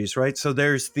strategies, right? So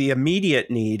there's the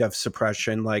immediate need of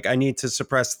suppression. Like, I need to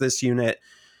suppress this unit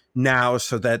now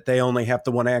so that they only have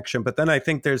the 1 action. But then I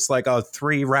think there's like a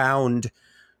 3-round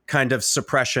kind of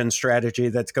suppression strategy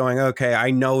that's going, okay, I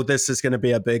know this is going to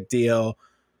be a big deal.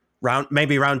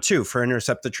 Maybe round 2 for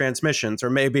intercepted transmissions, or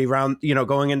maybe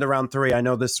going into round 3, I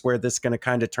know this is where this is going to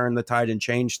kind of turn the tide and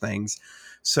change things.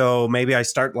 So maybe I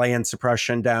start laying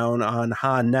suppression down on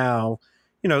Han now.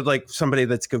 Like somebody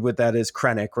that's good with that is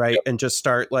Krennic, right? Yep. And just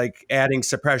start like adding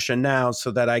suppression now so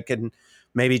that I can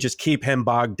maybe just keep him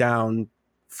bogged down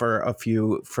for a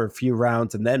few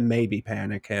rounds, and then maybe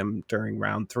panic him during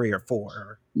round 3 or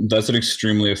 4. That's an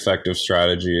extremely effective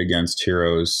strategy against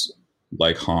heroes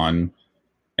like Han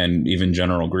and even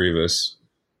General Grievous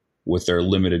with their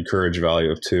limited courage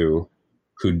value of 2,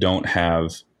 who don't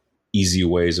have easy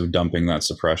ways of dumping that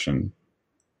suppression.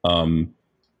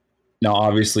 Now,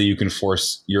 obviously, you can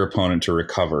force your opponent to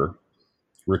recover.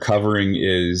 Recovering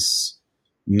is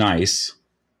nice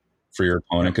for your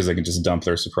opponent because they can just dump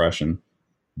their suppression,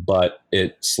 but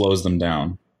it slows them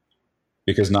down,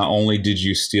 because not only did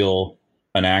you steal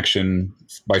an action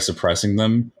by suppressing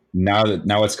them, now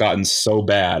it's gotten so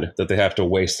bad that they have to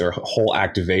waste their whole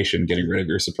activation getting rid of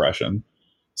your suppression.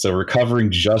 So recovering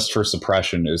just for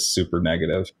suppression is super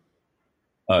negative.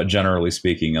 Generally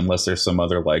speaking, unless there's some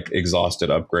other like exhausted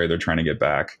upgrade they're trying to get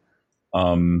back.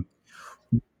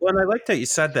 Well, and I like that you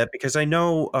said that, because I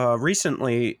know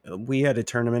recently we had a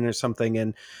tournament or something,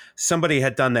 and somebody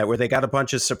had done that where they got a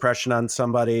bunch of suppression on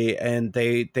somebody, and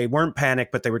they weren't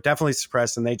panicked, but they were definitely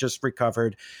suppressed, and they just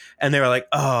recovered, and they were like,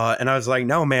 oh, and I was like,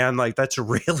 no, man, like that's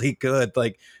really good.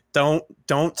 Like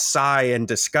don't sigh and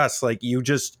discuss. Like you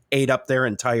just ate up their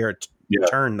entire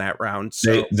turn that round.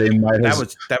 So they might that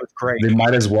was great. They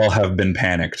might as well have been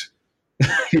panicked,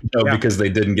 because they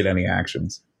didn't get any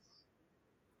actions.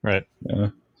 Right. Yeah.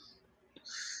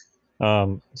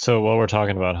 So while we're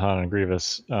talking about Han and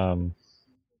Grievous,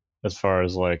 as far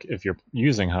as like if you're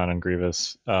using Han and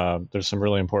Grievous, there's some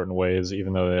really important ways,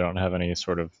 even though they don't have any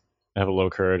have a low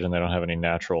courage and they don't have any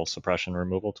natural suppression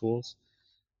removal tools.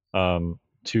 2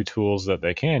 tools that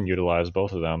they can utilize,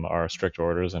 both of them, are strict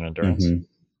orders and endurance.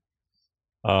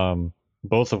 Mm-hmm.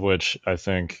 Both of which I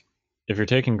think, if you're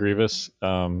taking Grievous,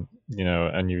 and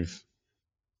you've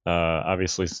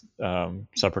obviously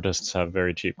separatists have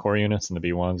very cheap core units in the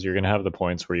B1s, you're going to have the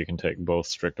points where you can take both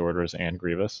strict orders and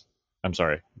Grievous. I'm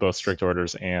sorry, both strict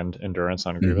orders and endurance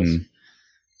on Grievous.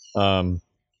 Mm-hmm.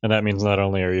 And that means not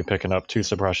only are you picking up 2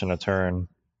 suppression a turn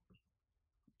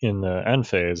in the end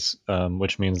phase,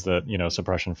 which means that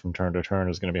suppression from turn to turn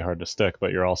is going to be hard to stick,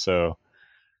 but you're also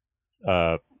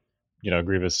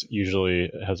Grievous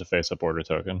usually has a face-up order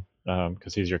token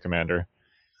because he's your commander.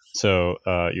 So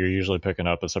you're usually picking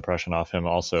up a suppression off him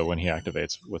also when he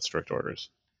activates with strict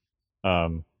orders,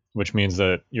 which means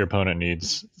that your opponent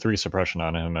needs 3 suppression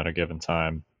on him at a given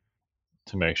time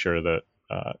to make sure that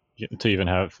to even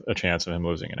have a chance of him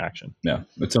losing an action. Yeah,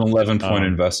 it's an 11-point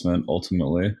investment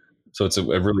ultimately. So it's a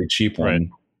really cheap one, right,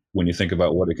 when you think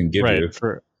about what it can give you.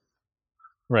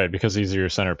 Right, because he's your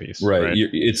centerpiece. Right.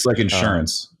 It's like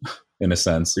insurance in a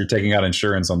sense. You're taking out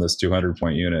insurance on this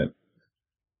 200-point unit.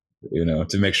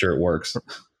 to make sure it works.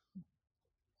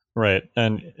 Right.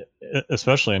 And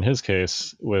especially in his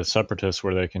case with separatists,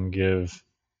 where they can give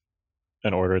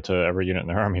an order to every unit in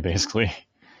their army, basically.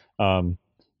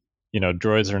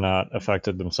 Droids are not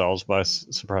affected themselves by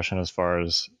suppression as far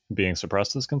as being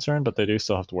suppressed is concerned, but they do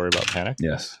still have to worry about panic.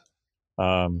 Yes.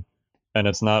 And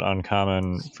it's not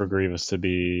uncommon for Grievous to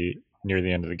be near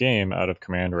the end of the game out of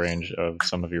command range of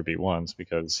some of your B1s,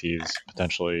 because he's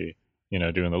potentially,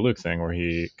 doing the Luke thing where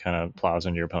he kind of plows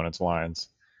into your opponent's lines.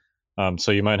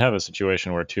 So you might have a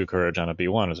situation where 2 courage on a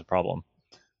B1 is a problem.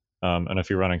 And if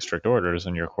you're running strict orders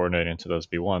and you're coordinating to those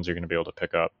B1s, you're going to be able to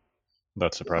pick up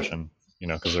that suppression,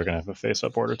 because they're going to have a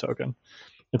face-up order token.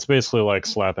 It's basically like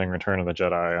slapping Return of the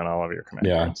Jedi on all of your command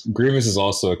cards. Grievous is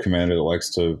also a commander that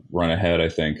likes to run ahead, I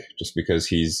think, just because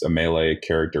he's a melee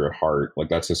character at heart. Like,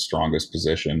 that's his strongest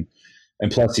position.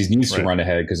 And plus, he needs to run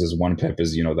ahead because his 1-pip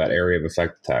is, that area of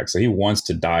effect attack. So he wants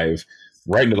to dive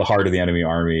right into the heart of the enemy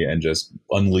army and just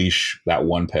unleash that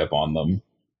 1-pip on them.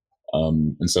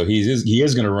 And so he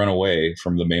is going to run away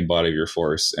from the main body of your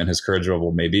force, and his courage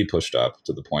level may be pushed up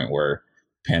to the point where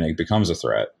panic becomes a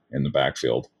threat in the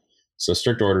backfield. So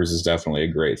strict orders is definitely a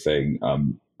great thing.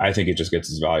 I think it just gets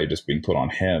its value just being put on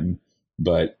him,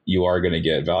 but you are going to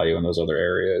get value in those other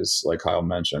areas, like Kyle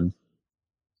mentioned.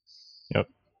 Yep.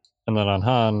 And then on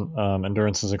Han,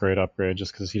 endurance is a great upgrade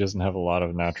just because he doesn't have a lot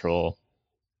of natural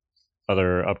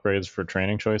other upgrades for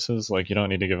training choices. Like, you don't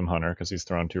need to give him Hunter because he's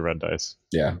thrown 2 red dice.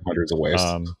 Yeah, Hunter's a waste.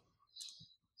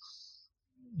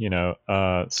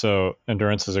 So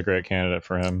endurance is a great candidate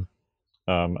for him.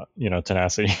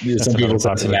 Tenacity. Some people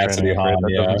say tenacity Han.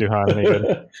 Yeah. Doesn't do Han any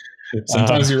good.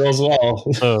 Sometimes he rolls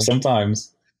well.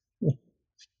 Sometimes.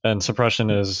 And suppression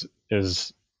is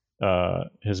his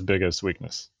biggest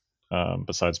weakness,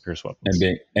 besides pierce weapons.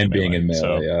 And being in melee,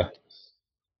 so, yeah.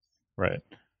 Right.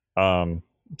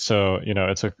 So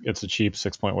it's a cheap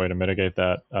 6-point way to mitigate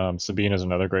that. Sabine is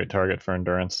another great target for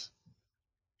endurance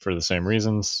for the same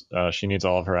reasons. She needs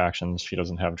all of her actions. She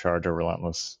doesn't have charge or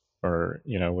relentless, or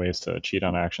ways to cheat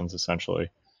on actions, essentially.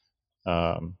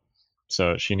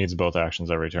 So she needs both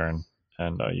actions every turn,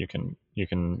 and you can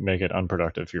make it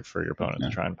unproductive for your opponent to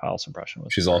try and pile suppression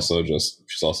with. She's also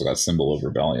got Symbol of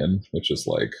Rebellion, which is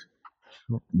like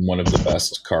one of the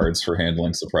best cards for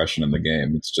handling suppression in the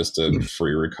game. It's just a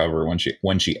free recover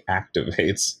when she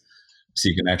activates, so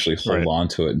you can actually hold on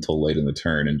to it until late in the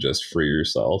turn and just free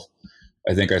yourself.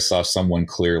 I think I saw someone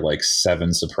clear like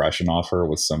 7 suppression off her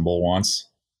with Symbol once.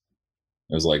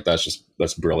 It was like,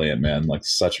 that's brilliant, man. Like,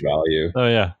 such value. Oh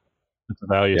yeah, it's a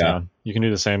value town. You can do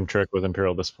the same trick with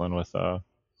Imperial Discipline with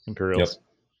Imperials. Yep.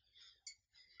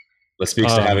 That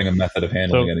speaks to having a method of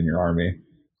handling it in your army.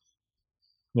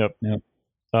 Yep.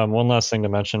 One last thing to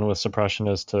mention with suppression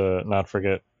is to not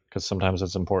forget, because sometimes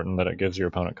it's important, that it gives your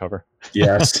opponent cover.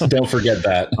 Yes, don't forget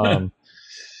that.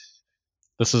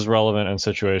 This is relevant in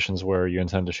situations where you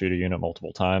intend to shoot a unit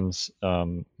multiple times.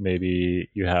 Maybe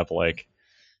you have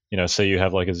say you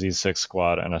have like a Z6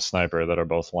 squad and a sniper that are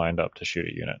both lined up to shoot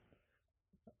a unit.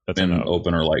 That's in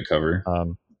open or light cover.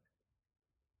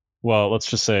 Well, let's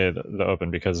just say the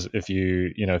open, because if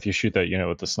you shoot that unit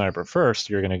with the sniper first,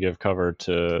 you're going to give cover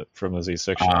from the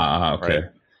Z6 shot. Okay.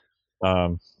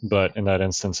 Right? But in that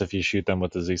instance, if you shoot them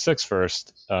with the Z6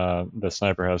 first, the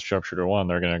sniper has sharpshooter 1.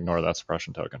 They're going to ignore that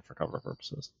suppression token for cover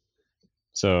purposes.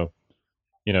 So,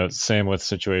 same with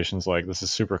situations like this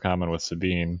is super common with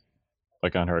Sabine,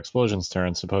 like on her explosions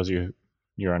turn. Suppose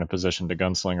you're in a position to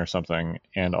gunsling or something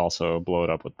and also blow it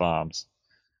up with bombs.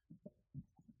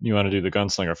 You want to do the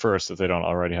gunslinger first if they don't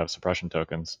already have suppression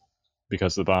tokens,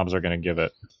 because the bombs are going to give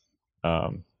it,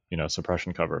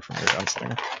 suppression cover from your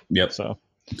gunslinger. Yep. So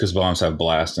because bombs have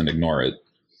blast and ignore it.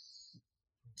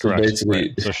 Correct. So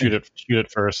basically, so shoot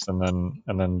it first and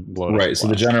then blow it up. Right. So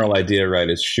the general idea,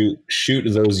 is shoot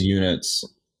those units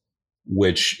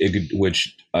which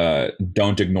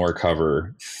don't ignore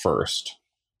cover first,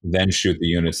 then shoot the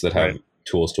units that have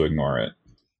tools to ignore it.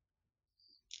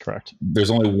 Correct.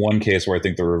 There's only one case where I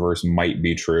think the reverse might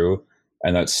be true,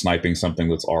 and that's sniping something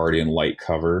that's already in light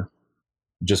cover,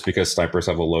 just because snipers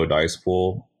have a low dice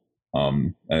pool,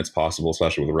 and it's possible,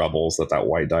 especially with rebels, that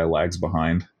white die lags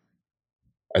behind.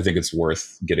 I think it's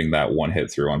worth getting that one hit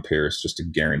through on Pierce just to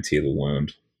guarantee the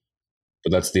wound.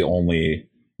 But that's the only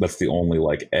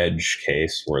like edge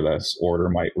case where this order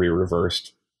might be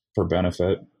reversed for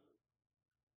benefit.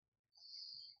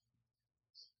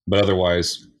 But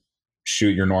otherwise,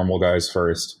 shoot your normal guys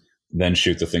first, then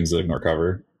shoot the things that ignore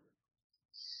cover.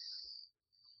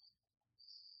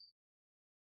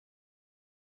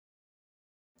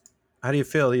 How do you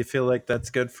feel? Do you feel like that's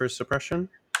good for suppression?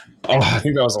 Oh, I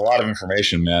think that was a lot of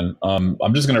information, man.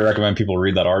 I'm just going to recommend people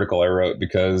read that article I wrote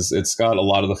because it's got a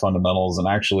lot of the fundamentals. And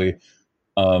actually,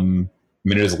 it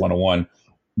is 101.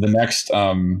 The next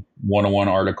 101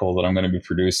 article that I'm going to be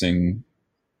producing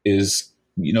is,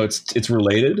 it's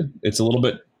related. It's a little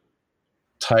bit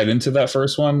tied into that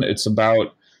first one. It's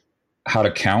about how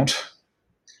to count.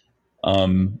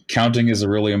 Counting is a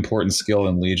really important skill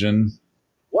in Legion.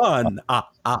 One.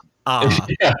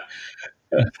 Yeah.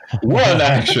 One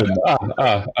action.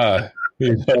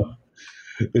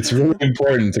 It's really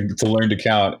important to learn to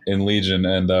count in Legion,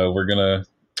 and we're gonna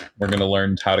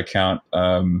learn how to count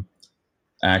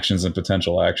actions and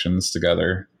potential actions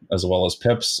together, as well as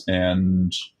pips,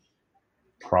 and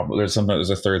probably there's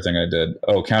a third thing I did.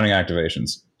 Oh, counting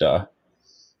activations. Duh.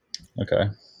 Okay.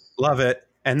 Love it.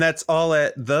 And that's all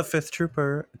at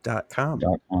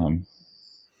thefifthtrooper.com.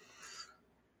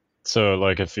 So,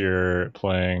 like, if you're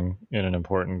playing in an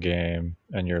important game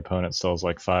and your opponent still has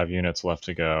like 5 units left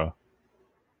to go,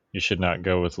 you should not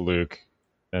go with Luke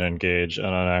and engage an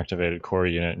unactivated core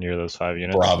unit near those 5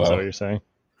 units. Bravo. Is that what you're saying?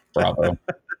 Bravo.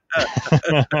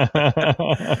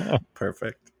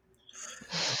 Perfect.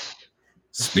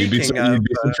 You'd be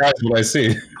surprised what I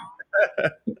see.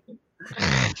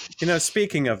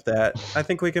 Speaking of that, I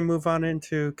think we can move on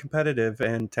into competitive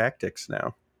and tactics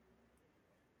now.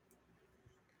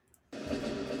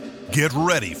 Get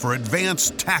ready for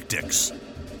advanced tactics.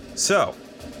 So,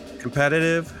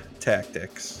 competitive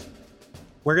tactics.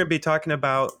 We're going to be talking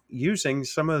about using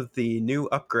some of the new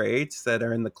upgrades that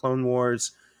are in the Clone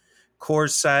Wars core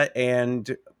set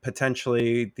and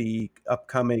potentially the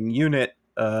upcoming unit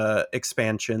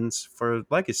expansions for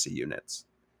legacy units.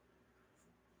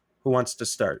 Who wants to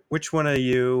start? Which one of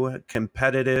you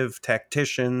competitive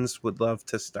tacticians would love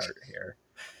to start here?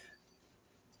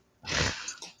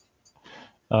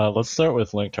 Let's start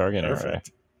with link targeting array.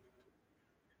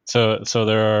 So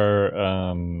there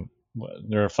are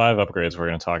 5 upgrades we're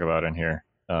going to talk about in here,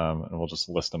 and we'll just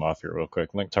list them off here real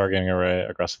quick. Link targeting array,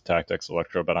 aggressive tactics,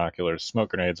 electro binoculars,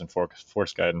 smoke grenades, and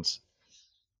force guidance.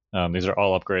 These are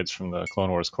all upgrades from the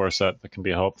Clone Wars core set that can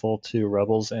be helpful to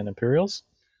Rebels and Imperials.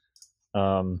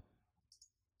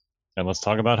 And let's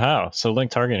talk about how. So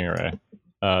link targeting array.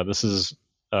 This is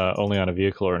only on a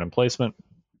vehicle or an emplacement,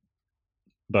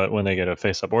 but when they get a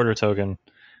face-up order token,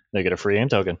 they get a free aim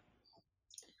token.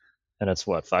 And it's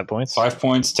what, 5 points? 5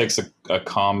 points, takes a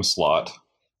comm slot.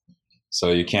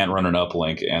 So you can't run an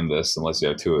uplink and this unless you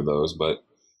have 2 of those, but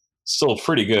still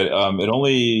pretty good.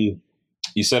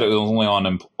 You said it was only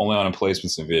on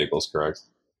emplacements and vehicles, correct?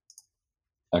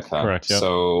 Okay. Correct, yep.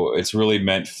 So it's really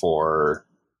meant for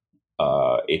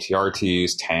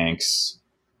ATRTs, tanks,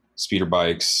 speeder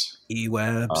bikes,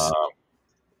 E-webs.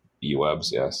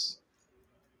 E-webs, yes.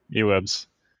 E-webs.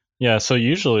 Yeah, so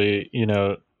usually,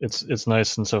 it's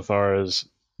nice insofar as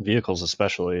vehicles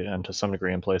especially, and to some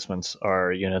degree emplacements,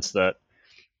 are units that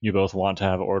you both want to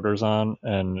have orders on,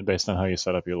 and based on how you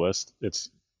set up your list,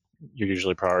 you're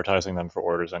usually prioritizing them for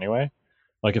orders anyway.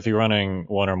 Like if you're running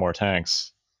 1 or more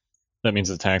tanks, that means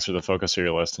the tanks are the focus of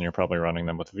your list, and you're probably running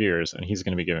them with Veers, and he's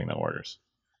going to be giving them orders.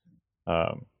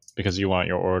 Because you want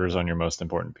your orders on your most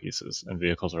important pieces, and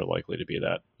vehicles are likely to be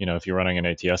that. If you're running an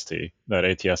ATST, that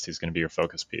ATST is going to be your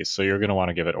focus piece, so you're going to want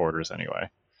to give it orders anyway.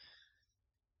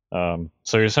 So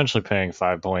you're essentially paying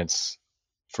 5 points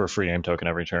for a free aim token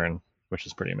every turn, which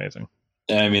is pretty amazing.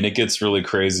 I mean, it gets really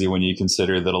crazy when you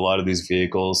consider that a lot of these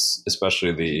vehicles,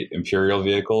 especially the Imperial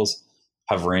vehicles,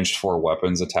 have ranged 4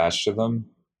 weapons attached to them.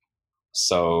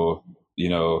 So,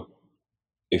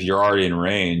 if you're already in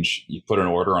range, you put an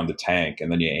order on the tank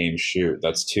and then you aim shoot.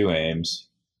 That's 2 aims.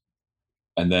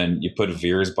 And then you put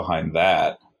Veers behind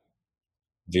that.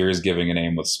 Veers giving an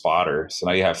aim with spotter. So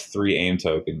now you have 3 aim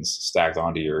tokens stacked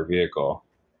onto your vehicle.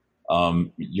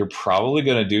 You're probably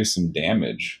going to do some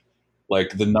damage.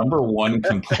 Like the number one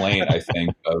complaint, I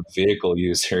think, of vehicle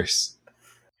users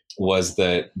was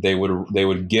that they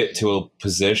would get to a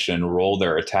position, roll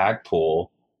their attack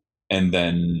pool, and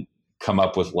then come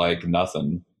up with like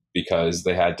nothing because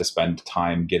they had to spend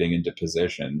time getting into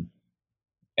position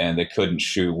and they couldn't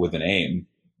shoot with an aim.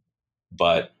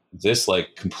 But this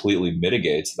like completely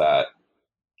mitigates that.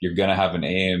 You're going to have an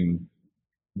aim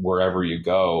wherever you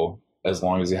go as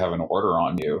long as you have an order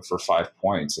on you for 5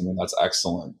 points. I mean, that's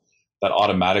excellent. That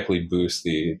automatically boosts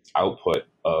the output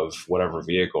of whatever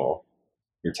vehicle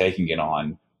you're taking it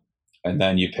on. And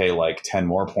then you pay like 10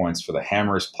 more points for the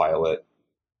hammers pilot.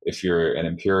 If you're an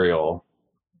Imperial,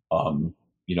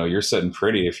 you're sitting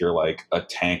pretty. If you're like a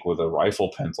tank with a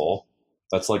rifle pintle,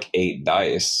 that's like 8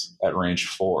 dice at range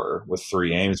 4 with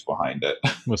 3 aims behind it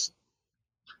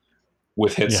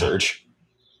with hit surge.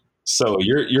 So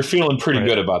you're feeling pretty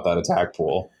good about that attack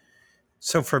pool.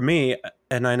 So for me,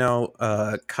 and I know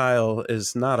Kyle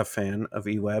is not a fan of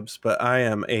eWebs, but I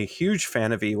am a huge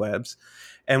fan of eWebs.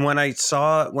 And when I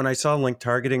saw link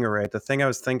targeting array, the thing I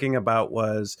was thinking about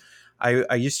was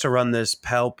I used to run this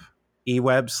Pelp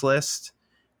eWebs list,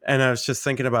 and I was just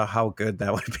thinking about how good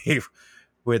that would be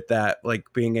with that, like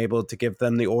being able to give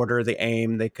them the order, the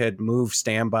aim, they could move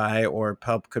standby, or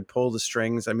Pelp could pull the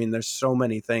strings. I mean, there's so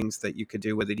many things that you could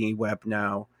do with an eWeb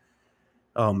now.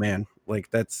 Oh man, like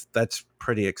that's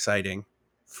pretty exciting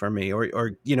for me.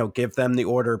 Or give them the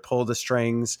order, pull the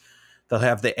strings. They'll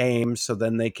have the aim, so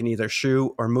then they can either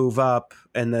shoot or move up,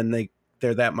 and then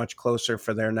they're that much closer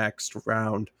for their next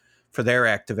round for their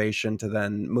activation to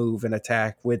then move and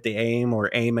attack with the aim, or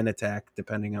aim and attack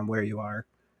depending on where you are.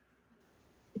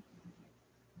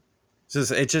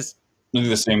 It just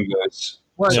the same goes.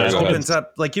 Well, it opens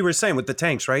up, like you were saying, with the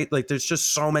tanks, right? Like there's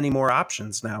just so many more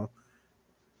options now.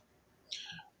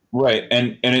 Right,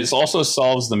 and it also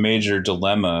solves the major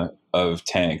dilemma of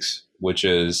tanks, which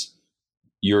is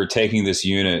you're taking this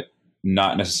unit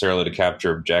not necessarily to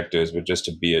capture objectives, but just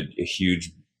to be a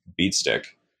huge beat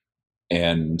stick,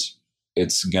 and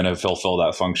it's going to fulfill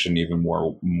that function even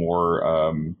more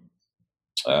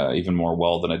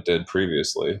well than it did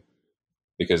previously,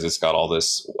 because it's got all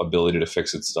this ability to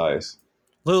fix its dice.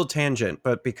 Little tangent,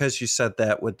 but because you said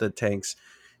that with the tanks,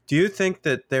 do you think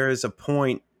that there is a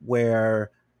point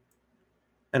where,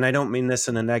 and I don't mean this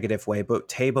in a negative way, but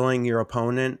tabling your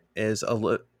opponent is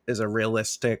a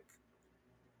realistic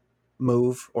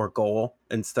move or goal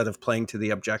instead of playing to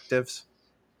the objectives?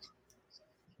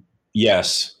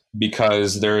 Yes,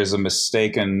 because there is a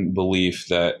mistaken belief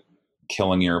that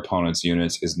killing your opponent's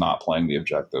units is not playing the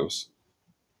objectives.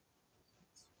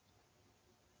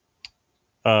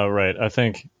 Right. I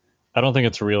don't think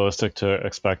it's realistic to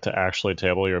expect to actually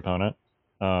table your opponent.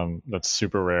 That's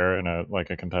super rare in a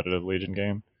competitive Legion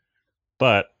game.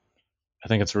 But I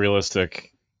think it's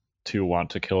realistic to want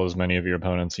to kill as many of your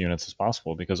opponent's units as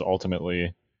possible, because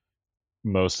ultimately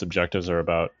most objectives are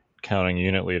about counting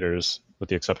unit leaders, with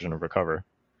the exception of recover,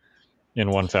 in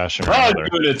one fashion or another.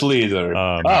 Unit leader.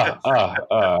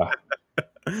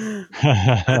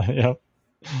 Yep.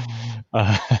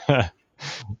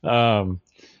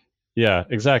 Yeah,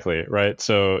 exactly. Right.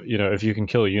 So, if you can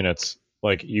kill units,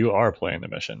 like, you are playing the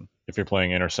mission. If you're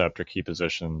playing intercept or key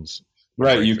positions,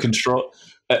 right? You control,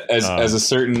 as a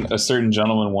certain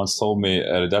gentleman once told me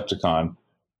at Adepticon,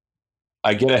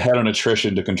 I get ahead on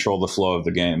attrition to control the flow of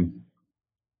the game,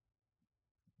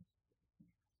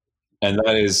 and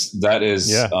that is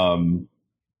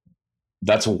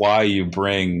that's why you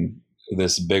bring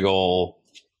this big ol'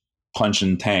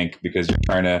 punching tank, because you're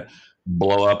trying to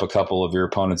blow up a couple of your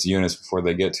opponent's units before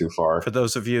they get too far. For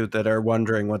those of you that are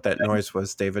wondering what that noise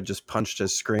was, David just punched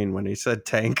his screen when he said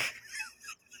tank.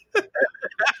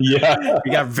 Yeah,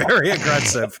 he got very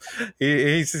aggressive.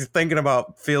 He's thinking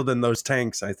about fielding those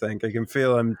tanks. I think I can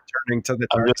feel him turning to the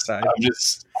dark side.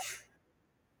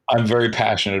 I'm very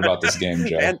passionate about this game,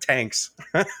 Joe. And tanks.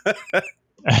 And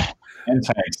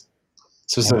tanks,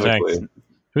 specifically. Tanks.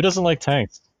 Who doesn't like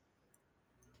tanks?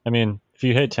 I mean, if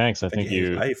you hate tanks, I think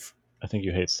you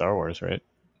hate Star Wars, right?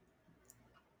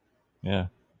 Yeah. I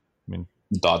mean, ...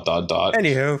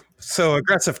 Anywho, so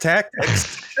aggressive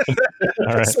tactics.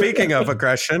 Right. Speaking of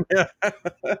aggression.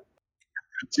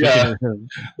 Yeah.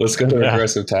 Let's go to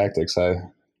aggressive tactics.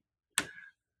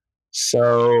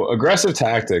 So aggressive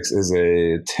tactics is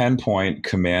a 10-point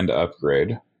command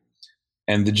upgrade.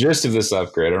 And the gist of this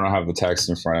upgrade, I don't have the text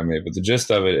in front of me, but the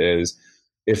gist of it is,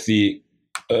 if the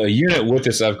unit with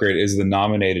this upgrade is the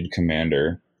nominated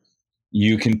commander,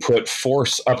 you can put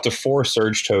up to 4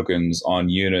 surge tokens on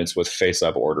units with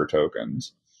face-up order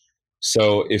tokens.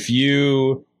 So if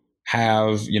you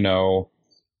have,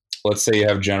 let's say you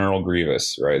have General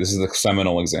Grievous, right? This is the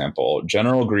seminal example.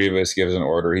 General Grievous gives an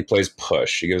order. He plays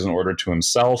push. He gives an order to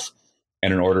himself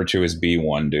and an order to his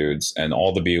B1 dudes. And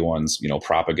all the B1s,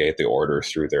 propagate the order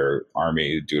through their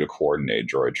army due to coordinate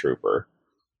droid trooper.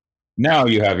 Now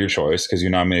you have your choice, because you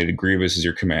nominated Grievous as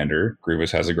your commander.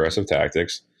 Grievous has aggressive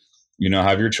tactics. You now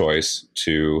have your choice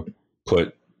to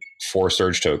put 4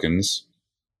 surge tokens,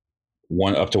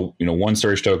 one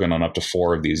surge token on up to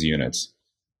 4 of these units.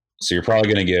 So you're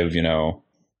probably going to give,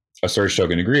 a surge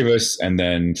token to Grievous, and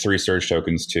then 3 surge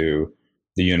tokens to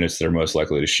the units that are most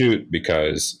likely to shoot,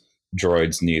 because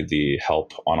droids need the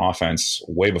help on offense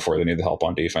way before they need the help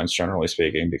on defense, generally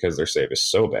speaking, because their save is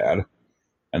so bad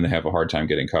and they have a hard time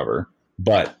getting cover.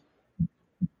 But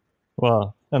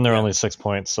and they're only 6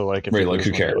 points, so if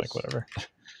who cares? Whatever.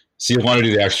 So you want to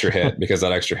do the extra hit, because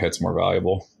that extra hit's more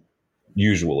valuable.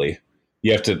 Usually,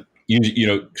 you have to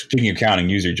speaking of counting,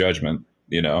 use your judgment.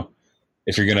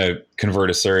 If you're going to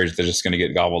convert a surge, they're just going to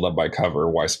get gobbled up by cover.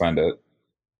 Why spend it?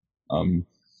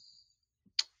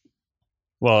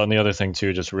 Well, and the other thing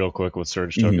too, just real quick with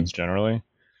surge tokens generally,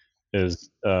 is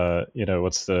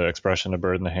what's the expression? A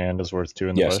bird in the hand is worth two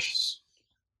in the bush.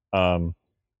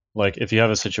 Like if you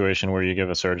have a situation where you give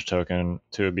a surge token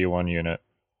to a B1 unit,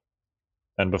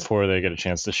 and before they get a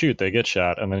chance to shoot, they get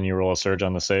shot, and then you roll a surge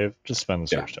on the save, just spend the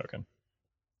surge token.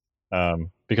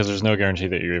 Because there's no guarantee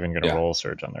that you're even going to roll a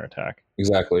surge on their attack.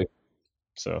 Exactly.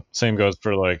 So same goes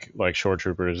for like shore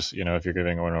troopers. If you're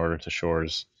giving an order to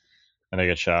shores and they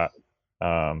get shot.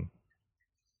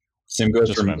 Same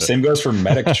goes for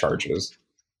medic charges.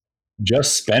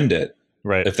 Just spend it.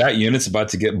 Right. If that unit's about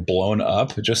to get blown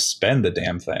up, just spend the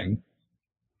damn thing.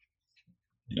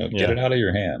 Get it out of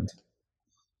your hand.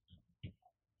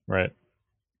 Right.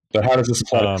 But how does this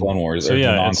apply to Clone Wars or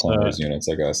non-Clone Wars units,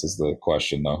 I guess, is the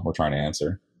question, though, we're trying to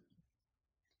answer.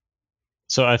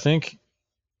 So I think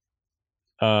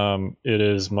it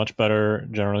is much better,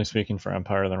 generally speaking, for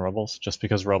Empire than Rebels, just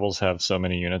because Rebels have so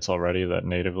many units already that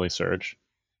natively surge.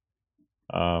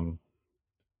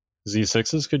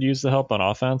 Z6s could use the help on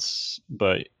offense,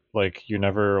 but like you're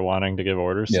never wanting to give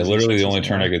orders. Yeah, literally the only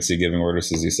turn I could see giving orders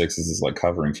to Z6s is like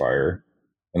covering fire.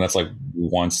 And that's like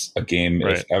once a game,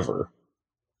 if ever.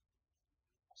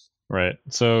 Right.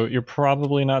 So you're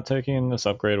probably not taking this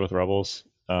upgrade with Rebels.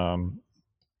 I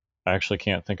actually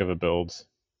can't think of a build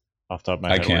off the top of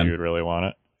my head where you would really want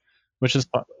it. Which is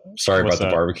sorry about the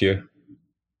barbecue.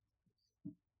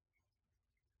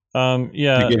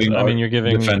 Yeah, you're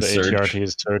giving the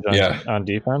ATRTs surge on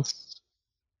defense.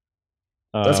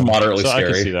 That's moderately scary. I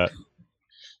can see that.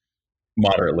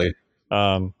 Moderately.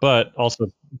 But also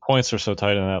points are so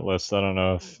tight in that list. I don't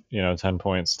know if 10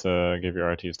 points to give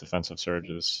your RTs defensive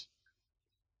surges.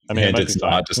 I mean, it's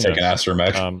not just take an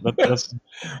astromech. That's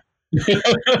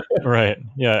right.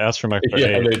 Yeah, astromech for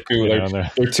 8.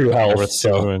 They're 2 health,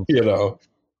 so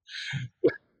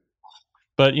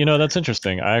But that's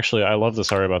interesting. I love the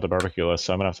sorry about the barbecue list,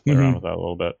 so I'm gonna have to play around with that a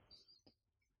little bit.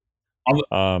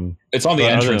 It's on the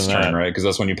entrance turn, right? Because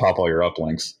that's when you pop all your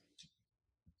uplinks.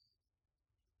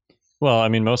 Well, I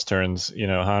mean, most turns,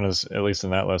 Hana's, at least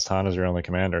in that list, Hana's your only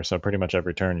commander, so pretty much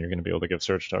every turn you're going to be able to give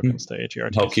surge tokens to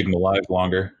ATRTs. Help keep them alive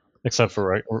longer. Except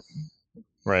for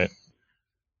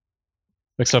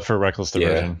Except for reckless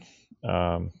diversion.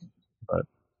 But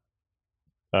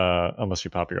unless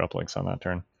you pop your uplinks on that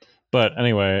turn. But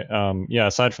anyway,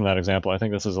 aside from that example, I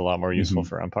think this is a lot more useful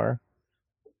for Empire.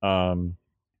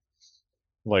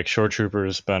 Like shore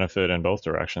troopers benefit in both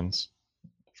directions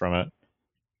from it.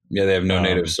 Yeah, they have no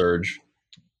native surge.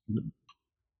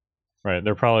 Right,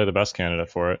 they're probably the best candidate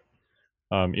for it.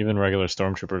 Even regular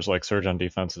stormtroopers, like surge on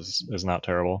defense is not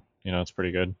terrible. It's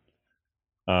pretty good.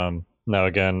 Now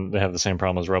again, they have the same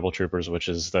problem as rebel troopers, which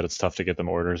is that it's tough to get them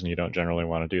orders, and you don't generally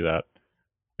want to do that,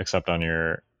 except on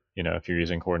your, if you're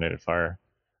using coordinated fire.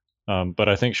 But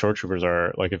I think shore troopers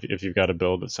are, like, if you've got a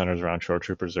build that centers around shore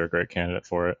troopers, they're a great candidate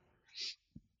for it.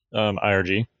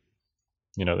 IRG,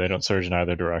 they don't surge in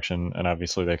either direction, and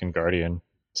obviously they can guardian.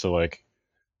 So like,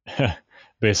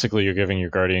 basically you're giving your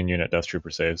guardian unit death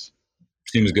trooper saves.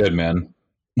 Seems good, man.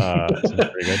 Seems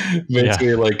pretty good.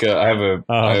 Basically, like I have a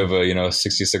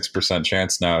 66%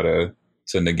 chance now to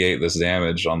negate this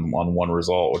damage on one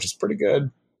result, which is pretty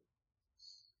good.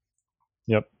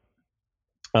 Yep.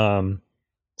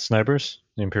 Snipers,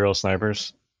 the Imperial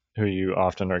snipers, who you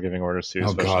often are giving orders to.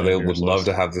 Oh god, they would love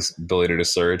to have this ability to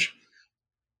surge.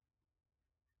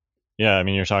 Yeah, I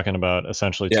mean, you're talking about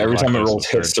essentially. Yeah, every time it rolls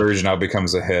hit surge now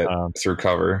becomes a hit through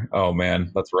cover. Oh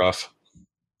man, that's rough.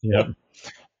 Yep.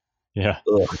 Yeah.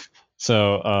 Ugh.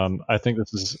 So I think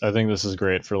this is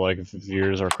great for like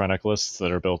Veers or Krennic lists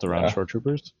that are built around shore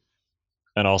troopers,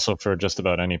 and also for just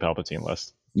about any Palpatine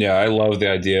list. Yeah, I love the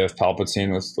idea of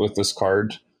Palpatine with this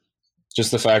card.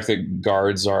 Just the fact that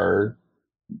guards are,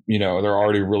 they're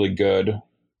already really good,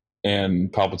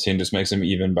 and Palpatine just makes them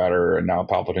even better. And now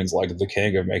Palpatine's like the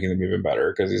king of making them even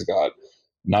better because he's got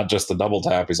not just the double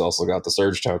tap, he's also got the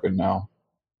surge token now.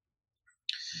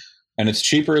 And it's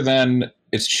cheaper than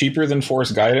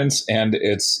Force Guidance, and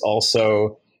it's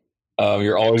also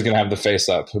you're always going to have the face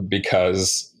up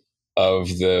because of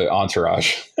the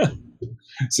entourage.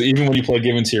 So even when you play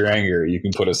Given to Your Anger, you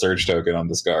can put a surge token on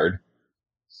this guard.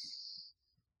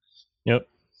 Yep.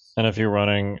 And if you're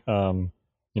running,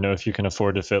 if you can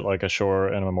afford to fit like a shore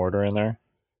and a mortar in there,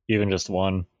 even just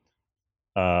one,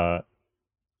 you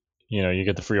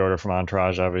get the free order from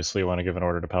Entourage. Obviously, you want to give an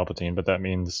order to Palpatine, but that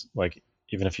means like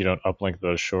even if you don't uplink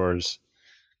those shores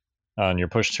on your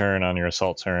push turn, on your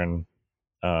assault turn,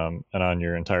 And on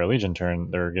your entire Legion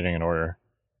turn, they're getting an order,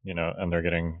 and they're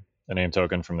getting a name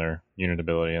token from their unit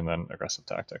ability and then aggressive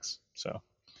tactics. So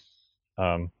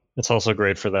it's also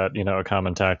great for that, a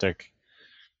common tactic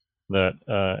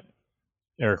that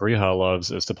Eric Reha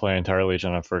loves is to play entire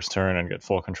Legion on first turn and get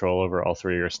full control over all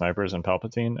 3 of your snipers and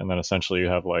Palpatine, and then essentially you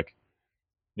have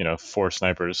 4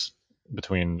 snipers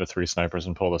between the 3 snipers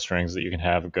and pull the strings that you can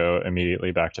have go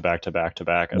immediately back to back to back to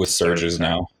back with surges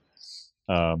now.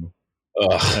 And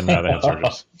now they have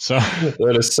surges. So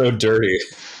that is so dirty.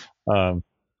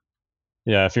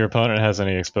 Yeah, if your opponent has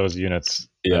any exposed units,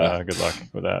 good luck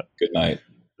with that. Good night.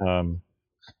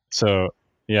 So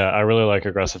yeah, I really like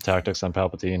aggressive tactics on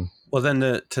Palpatine. Well, then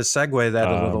to segue that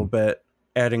a little bit,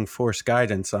 adding Force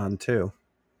Guidance on too.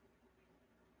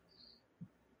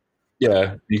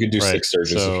 Yeah, you could do 6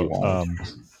 surges if you want.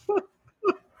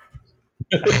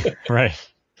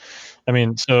 Right. I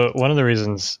mean, so one of the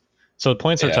reasons, so the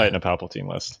points are tight in a Palpatine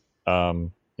list.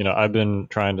 I've been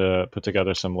trying to put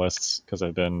together some lists because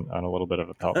I've been on a little bit of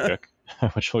a Palp kick,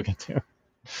 which we'll get to.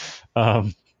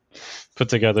 Put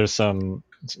together some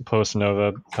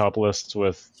post-Nova Palp lists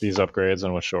with these upgrades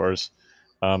and with Shores.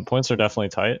 Points are definitely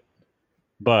tight,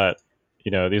 but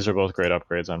these are both great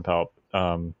upgrades on Palp.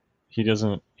 He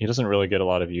doesn't really get a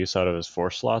lot of use out of his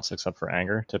force slots except for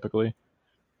anger typically,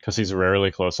 because he's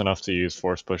rarely close enough to use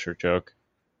force push or choke.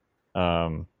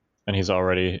 And he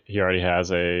already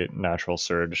has a natural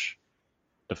surge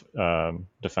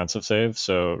defensive save,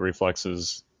 so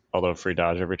reflexes, although free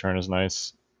dodge every turn is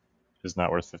nice, is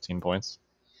not worth 15 points.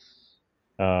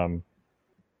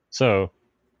 So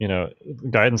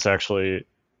guidance actually,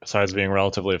 besides being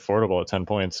relatively affordable at 10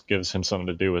 points, gives him something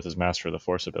to do with his Master of the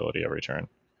Force ability every turn.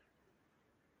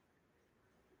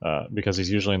 Because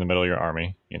he's usually in the middle of your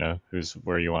army, who's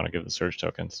where you want to give the surge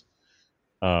tokens.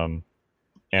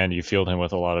 And you field him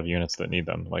with a lot of units that need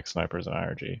them, like snipers and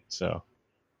IRG. So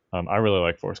I really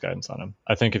like Force Guidance on him.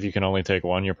 I think if you can only take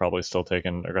one, you're probably still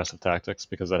taking aggressive tactics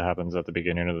because that happens at the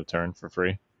beginning of the turn for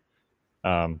free.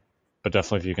 But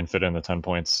definitely if you can fit in the 10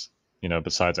 points,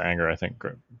 besides anger, I think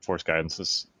Force Guidance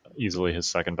is easily his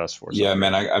second best force. Yeah,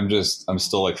 man, I'm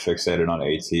still fixated on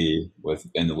AT with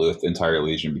entire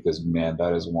Legion because, man,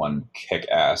 that is one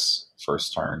kick-ass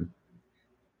first turn.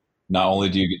 Not only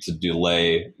do you get to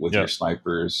delay with your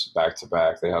snipers back to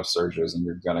back, they have surges and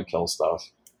you're gonna kill stuff.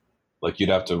 You'd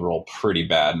have to roll pretty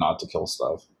bad not to kill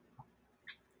stuff.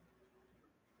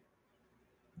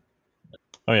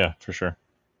 Oh yeah, for sure.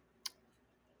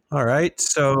 All right,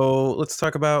 so let's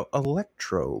talk about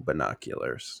electro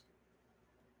binoculars.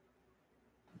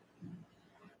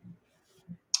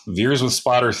 Veers with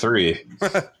Spotter 3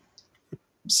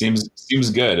 seems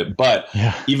good, but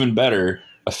even better,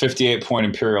 a 58-point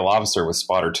Imperial officer with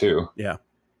Spotter 2. Yeah.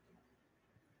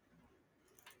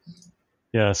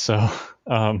 Yeah, so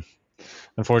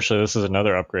unfortunately this is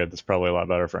another upgrade that's probably a lot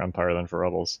better for Empire than for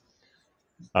Rebels.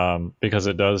 Because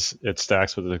it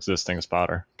stacks with existing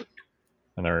Spotter.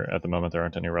 And at the moment there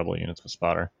aren't any Rebel units with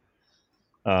Spotter.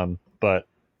 But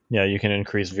yeah, you can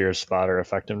increase Veer's Spotter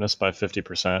effectiveness by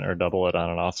 50% or double it on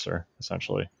an officer,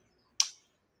 essentially.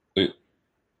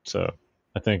 So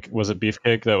I think, was it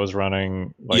Beefcake that was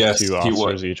running 2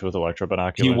 officers each with electro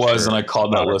binoculars? He was, and I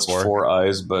called that list 4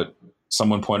 eyes, but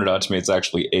someone pointed out to me it's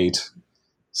actually 8.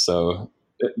 So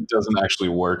it doesn't actually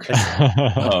work.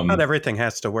 Not everything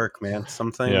has to work, man.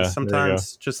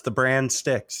 Sometimes just the brand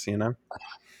sticks,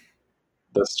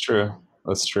 That's true.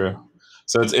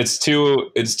 So it's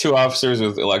two officers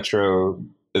with Electro.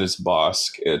 It's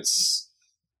Bosk. It's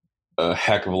a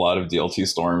heck of a lot of DLT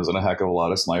storms and a heck of a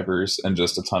lot of snipers and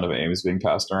just a ton of aims being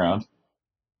passed around.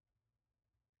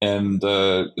 And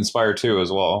Inspire 2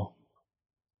 as well.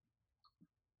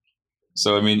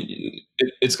 So, I mean,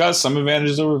 it's got some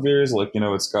advantages over Veers.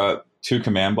 It's got 2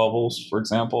 command bubbles, for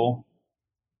example.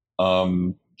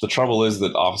 The trouble is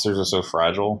that officers are so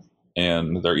fragile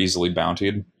and they're easily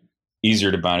bountied.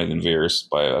 Easier to bounty than Veers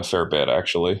by a fair bit,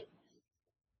 actually.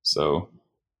 So,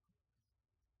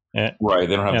 right,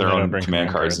 they don't have their own command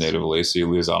cards natively, so you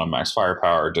lose on a max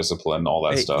firepower, discipline, all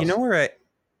that stuff.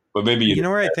 But maybe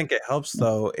where I think it helps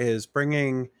though is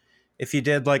bringing, if you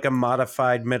did a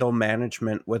modified middle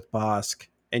management with Bosk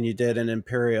and you did an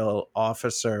Imperial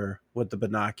officer with the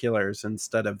binoculars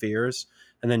instead of Veers,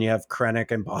 and then you have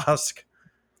Krennic and Bosk,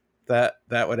 that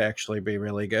would actually be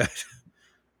really good.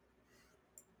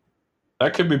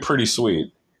 That could be pretty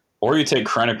sweet. Or you take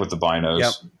Krennic with the binos.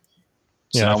 Yep.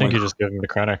 So I think you just give him the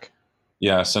Krennic.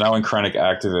 Yeah, so now when Krennic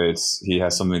activates, he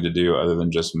has something to do other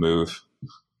than just move.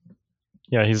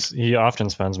 Yeah, he often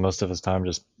spends most of his time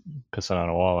just pissing on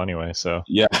a wall anyway. So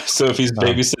yeah, so if he's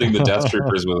babysitting the Death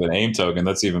Troopers with an aim token,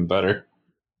 that's even better.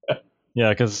 Yeah,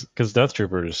 because Death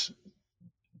Troopers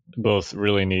both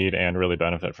really need and really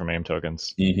benefit from aim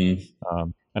tokens. Mm-hmm.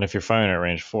 And if you're firing at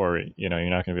range 4, you're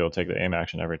not going to be able to take the aim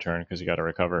action every turn because you got to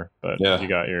recover. But if you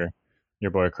got your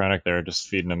boy Krennic there, just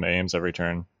feeding him aims every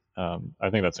turn, I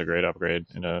think that's a great upgrade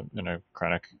in a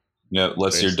Krennic. Yeah,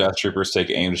 lets your Death Troopers take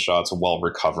aimed shots while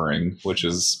recovering, which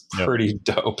is pretty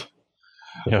dope.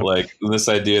 Yep. Like this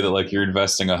idea that like you're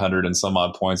investing 100 and some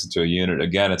odd points into a unit,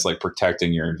 again, it's like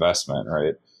protecting your investment,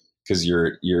 right? Because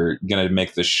you're gonna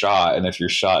make the shot, and if your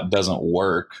shot doesn't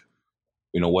work,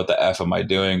 what the F am I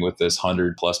doing with this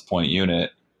 100+ point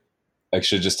unit? I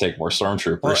should just take more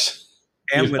stormtroopers.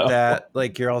 Well, and with that,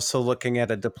 like you're also looking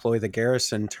at a deploy the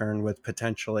garrison turn with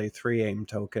potentially 3 aim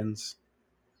tokens.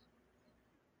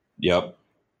 Yep.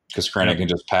 Because Krennic can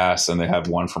just pass and they have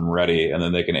one from ready and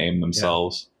then they can aim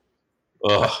themselves.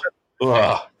 Yeah.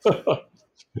 Ugh.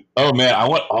 Oh man, I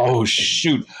want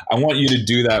you to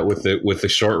do that with the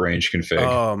short range config.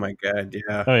 Oh my god,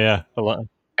 yeah. Oh yeah. A lot.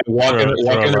 Walk in with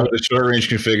the short range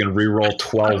config and re-roll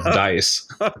 12 dice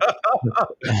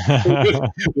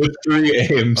with 3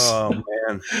 aims. Oh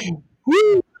man.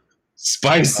 Woo!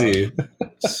 Spicy.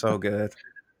 So good.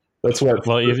 That's what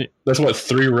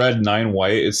 3 red, 9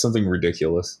 white. It's something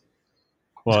ridiculous.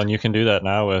 Well, and you can do that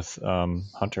now with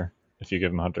Hunter if you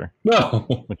give him Hunter.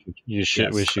 No, which you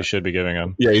should be giving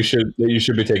him. Yeah, you should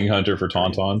be taking Hunter for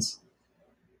Tauntauns.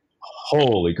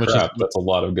 Holy crap, that's a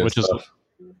lot of good stuff.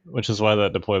 Which is why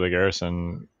that deploy the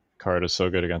garrison card is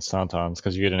so good against Tauntauns,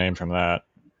 because you get an aim from that.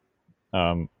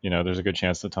 There's a good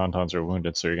chance that Tauntauns are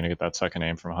wounded, so you're going to get that second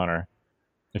aim from Hunter.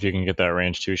 If you can get that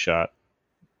range 2 shot,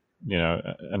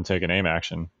 and take an aim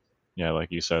action,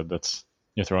 like you said,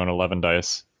 you're throwing 11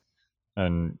 dice,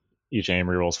 and each aim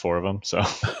rerolls 4 of them. So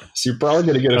you're probably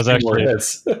going to get a few more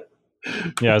hits.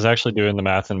 Yeah, I was actually doing the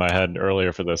math in my head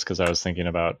earlier for this because I was thinking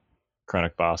about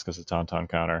Krennic Bosk as a Tauntaun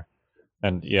counter.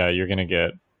 And yeah, you're going to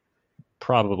get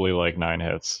probably like 9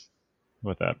 hits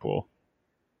with that pool.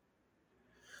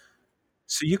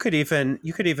 So you could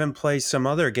even play some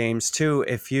other games too.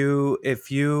 If you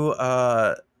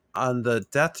on the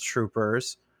Death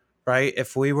Troopers, right?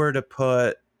 If we were to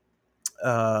put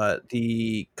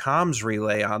the comms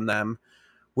relay on them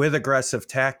with aggressive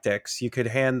tactics, you could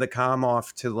hand the comm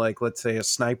off to, like, let's say a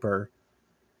sniper.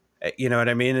 You know what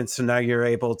I mean? And so now you're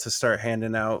able to start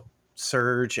handing out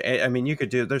surge. I mean, you could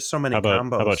do. There's so many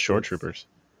combos. How about short troopers?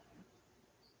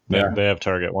 They have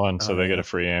target 1, so they get a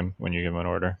free aim when you give them an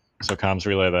order. So comms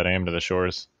relay that aim to the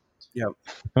shores. Yep.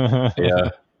 Yeah.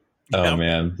 Oh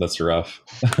man, that's rough.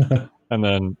 And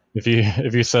then if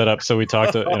you set up, so we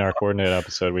talked in our coordinate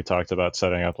episode, we talked about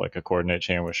setting up like a coordinate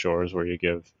chain with shores where you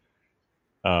give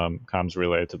comms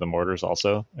relay to the mortars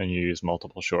also, and you use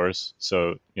multiple shores.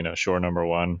 So shore number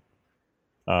 1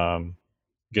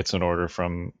 gets an order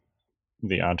from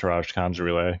the entourage comms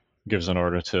relay, gives an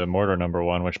order to mortar number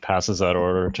 1, which passes that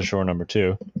order to shore number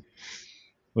 2,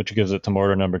 which gives it to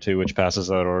mortar number 2, which passes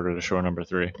that order to shore number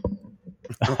 3.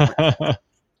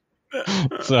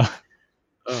 So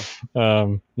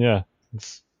yeah,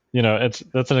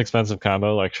 that's an expensive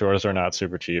combo. Like, shores are not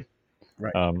super cheap,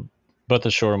 right? But the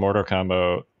shore mortar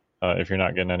combo, if you're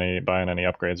not buying any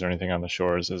upgrades or anything on the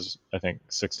shores, is I think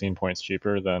 16 points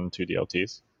cheaper than 2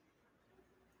 DLTs.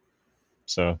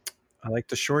 So I like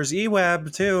the shores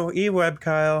E-Web too. E-Web,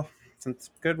 Kyle, it's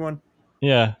a good one.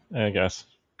 Yeah, I guess.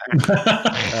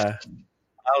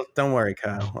 Don't worry,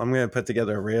 Kyle. I'm going to put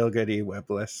together a real good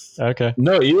E-Web list. Okay.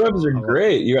 No, E-Webs are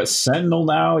great. You got Sentinel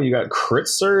now. You got Crit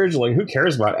Surge. Like, who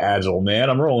cares about Agile, man?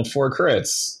 I'm rolling 4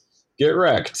 crits. Get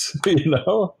wrecked.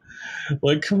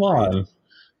 Like, come on.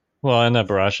 Well, and that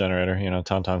barrage generator.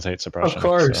 Tauntauns hate suppression. Of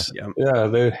course. So. Yeah,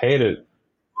 they hate it.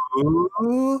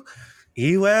 Ooh,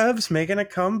 E-Webs making a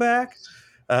comeback.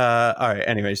 All right.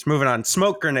 Anyways, moving on.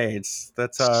 Smoke grenades.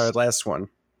 That's our last one.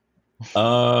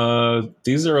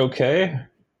 These are okay.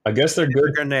 I guess they're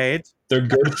good. Grenades. They're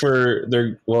good for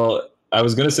I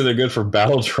was gonna say they're good for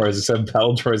battle droids, except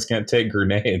battle droids can't take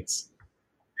grenades.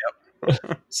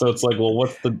 Yep. So it's like, well,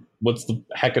 what's the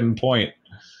heckin' point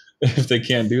if they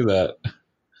can't do that?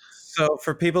 So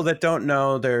for people that don't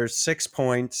know, there's 6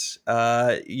 points.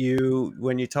 When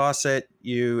you toss it,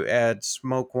 you add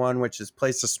smoke 1, which is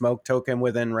place a smoke token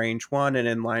within range 1 and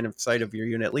in line of sight of your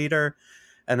unit leader.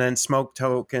 And then smoke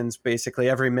tokens, basically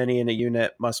every mini in a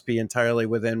unit must be entirely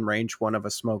within range 1 of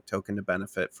a smoke token to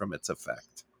benefit from its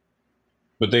effect.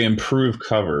 But they improve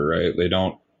cover, right? They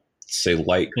don't say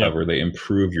light cover, they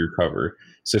improve your cover.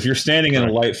 So if you're standing in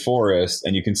a light forest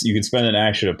and you can spend an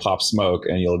action to pop smoke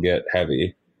and you'll get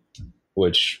heavy,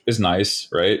 which is nice,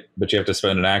 right? But you have to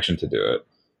spend an action to do it.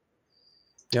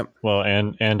 Yep. Well,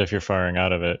 and if you're firing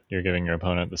out of it, you're giving your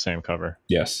opponent the same cover.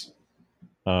 Yes.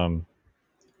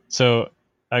 So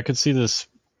I could see this,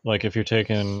 like, if you're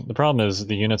taking, the problem is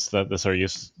the units that this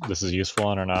is useful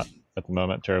on are not at the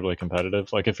moment terribly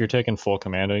competitive. Like if you're taking full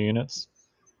commando units,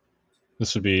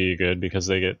 this would be good because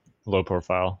they get low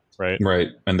profile, right? Right,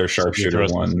 and their So you sharpshooter throw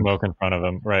some one. smoke in front of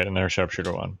them, right? And their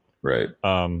sharpshooter one. Right.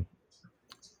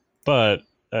 But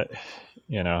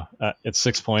it's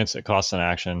 6 points. It costs an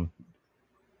action.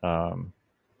 I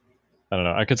don't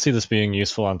know. I could see this being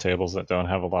useful on tables that don't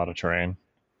have a lot of terrain,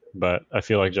 but I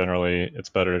feel like generally it's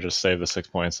better to just save the 6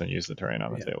 points than use the terrain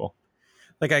on the table.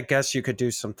 Like, I guess you could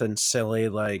do something silly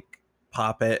like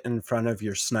pop it in front of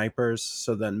your snipers,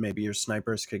 so then maybe your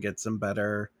snipers could get some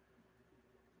better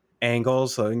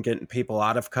angles, so and getting people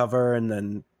out of cover, and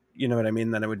then, you know what I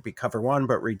mean? Then it would be cover 1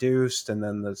 but reduced, and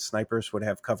then the snipers would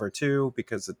have cover 2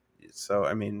 because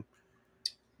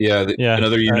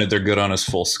another unit they're good on is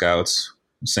full scouts.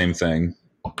 Same thing.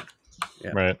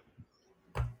 Yeah. Right.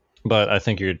 But I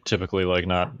think you're typically like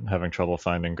not having trouble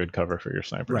finding good cover for your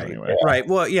snipers anyway. Yeah. Right.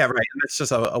 Well, yeah, right. And it's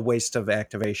just a waste of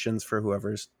activations for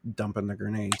whoever's dumping the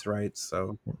grenades, right?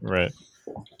 So right.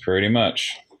 Pretty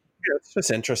much. Yeah, it's just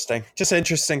interesting. Just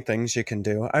interesting things you can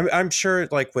do. I'm sure,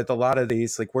 like with a lot of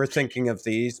these, like we're thinking of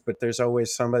these, but there's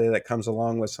always somebody that comes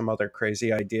along with some other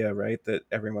crazy idea, right? That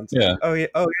everyone's like, oh yeah,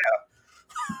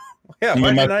 yeah. Why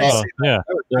didn't I see that?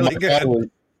 That was really good.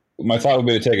 My thought would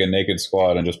be to take a naked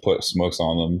squad and just put smokes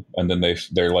on them, and then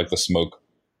they're like the smoke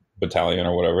battalion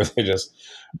or whatever. They just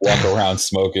walk around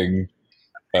smoking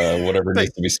whatever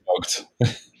needs to be smoked.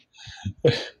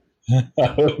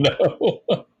 I don't know.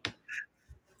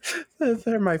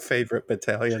 They're my favorite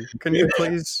battalion. Can you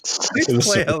please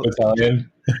play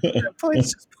battalion?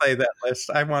 Please just play that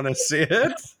list. I want to see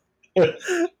it.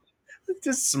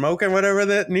 Just smoking whatever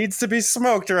that needs to be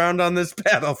smoked around on this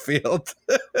battlefield.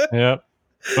 Yep.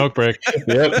 Smoke break.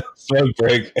 Yep. Smoke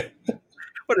break.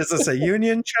 What is this, a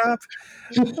union chop?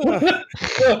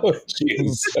 Oh,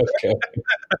 jeez. Okay.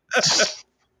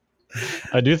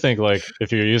 I do think, like,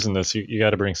 if you're using this, you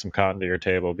got to bring some cotton to your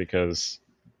table because,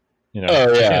 you know,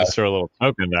 you can't just throw a little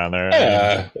token down there.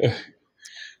 Yeah.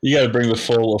 You got to bring the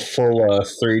full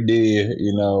 3D,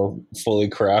 fully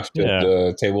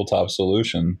crafted tabletop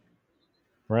solution.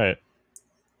 Right.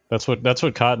 That's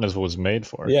what cotton was made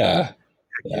for. Yeah.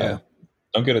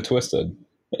 Don't get it twisted.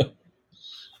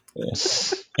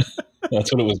 That's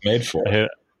what it was made for.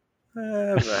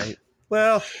 Right.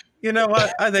 Well, you know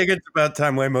what? I think it's about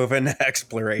time we move into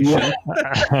exploration.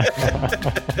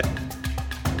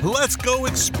 Let's go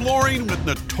exploring with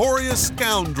Notorious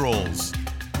Scoundrels.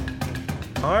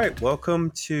 All right.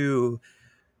 Welcome to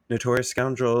Notorious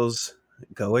Scoundrels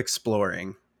Go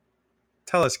Exploring.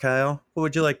 Tell us, Kyle, what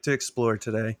would you like to explore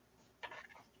today?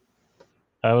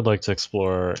 I would like to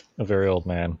explore a very old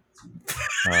man.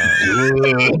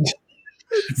 Good.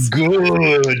 Good.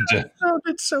 That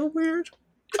sounded so weird.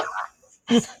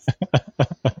 Did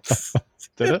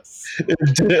it?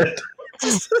 It did.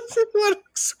 I want to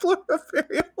explore a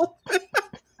very old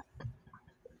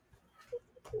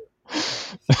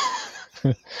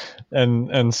man.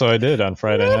 and so I did on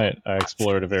Friday night. I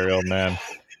explored a very old man.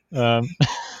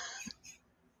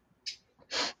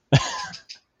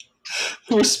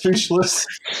 We're speechless.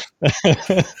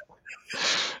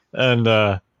 and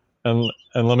let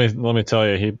me tell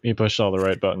you, he pushed all the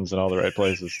right buttons in all the right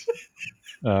places.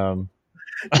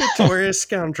 Notorious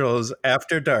Scoundrels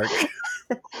After Dark.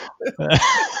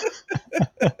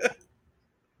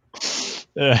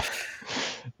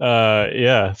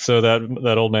 So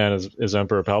that old man is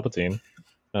Emperor Palpatine,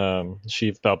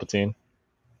 Sheev Palpatine.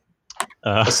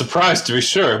 A surprise to be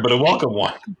sure, but a welcome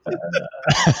one.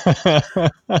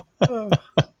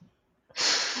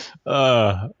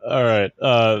 All right.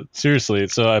 Seriously,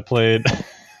 so I played.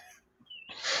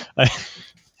 I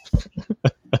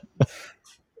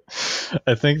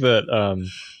think that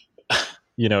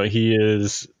he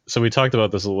is. So we talked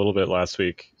about this a little bit last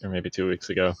week, or maybe 2 weeks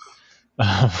ago.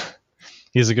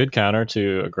 He's a good counter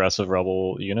to aggressive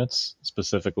rebel units,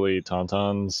 specifically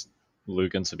Tauntauns,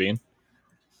 Luke, and Sabine.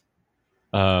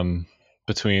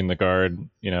 Between the guard,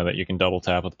 that you can double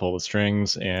tap with pull the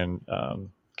strings and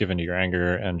give into your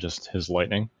anger, and just his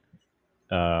lightning.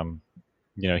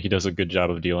 He does a good job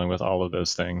of dealing with all of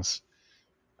those things.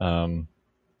 Riha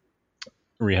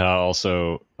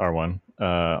also, R1,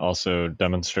 also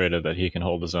demonstrated that he can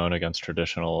hold his own against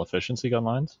traditional efficiency gun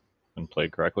lines when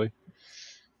played correctly.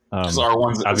 Because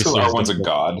R1's a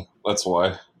god. That's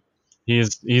why. He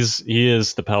is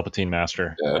the Palpatine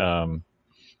master. Yeah.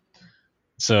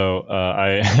 So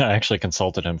I actually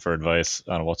consulted him for advice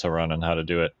on what to run and how to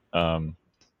do it.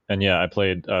 I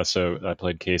played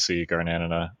Casey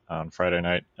Garnanina on Friday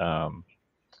night.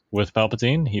 with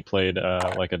Palpatine. He played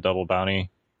like a double bounty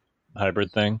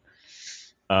hybrid thing.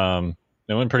 It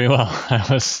went pretty well. I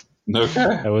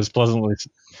was pleasantly.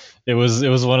 It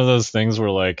was one of those things where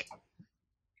like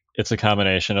it's a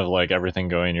combination of like everything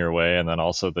going your way and then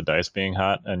also the dice being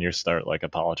hot, and you start like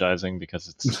apologizing because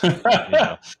it's There's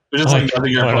just like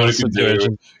nothing your opponent can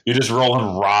do. You're just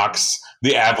rolling rocks.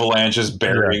 The avalanche is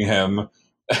burying him.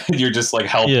 You're just like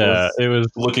helpless. Yeah, it was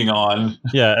looking on.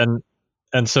 Yeah,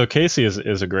 and so Casey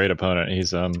is a great opponent.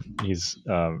 He's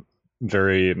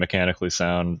very mechanically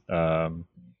sound.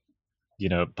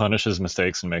 Punishes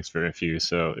mistakes and makes very few.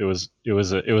 So it was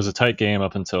a tight game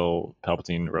up until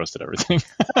Palpatine roasted everything.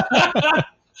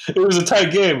 It was a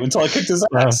tight game until I kicked his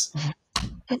ass.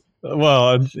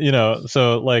 Well,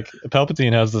 so like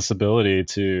Palpatine has this ability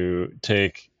to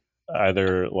take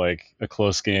either like a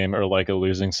close game or like a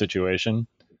losing situation,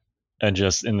 and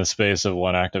just in the space of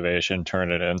one activation,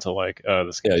 turn it into like, oh,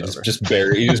 this game's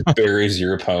over. He just buries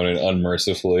your opponent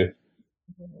unmercifully.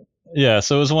 Yeah,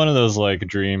 so it was one of those like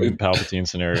dream Palpatine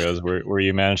scenarios where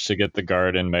you manage to get the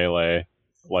guard in melee,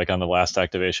 like on the last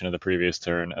activation of the previous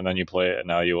turn, and then you play it, and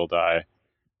now you will die.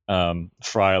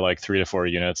 Fry like 3 to 4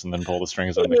 units, and then pull the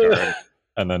strings on the guard,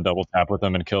 and then double tap with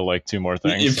them and kill like 2 more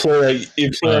things. You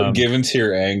play Give Into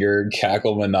Your Anger,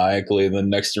 cackle maniacally, and then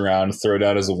next round throw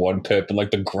down as a 1 pip, and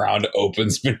like the ground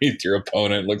opens beneath your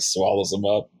opponent, like swallows them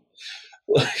up.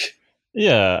 Like,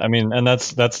 yeah, I mean, and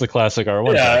that's the classic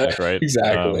R1 tactic, right?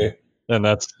 Exactly. And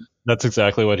that's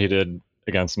exactly what he did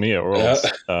against me at Worlds.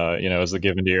 Yeah. As the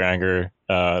Give Into Your Anger,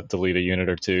 delete a unit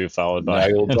or 2, followed by Now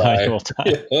you'll die.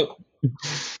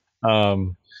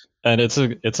 And it's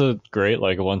a great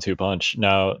like 1-2 punch.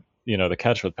 Now, the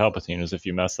catch with Palpatine is if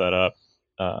you mess that up,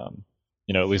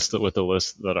 at least with the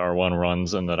list that R1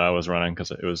 runs and that I was running,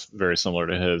 because it was very similar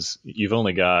to his, you've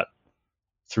only got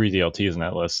 3 DLTs in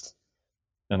that list.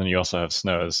 And then you also have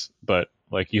Snows, but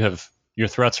like your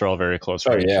threats are all very close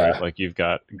range, right? Like you've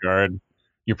got guard,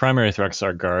 your primary threats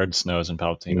are guard, Snows, and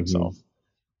Palpatine himself.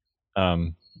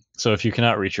 So if you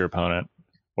cannot reach your opponent,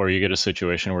 or you get a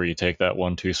situation where you take that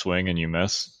 1-2 swing and you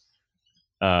miss,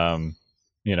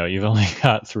 you've only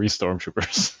got 3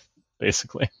 stormtroopers,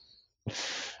 basically.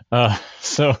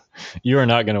 So you are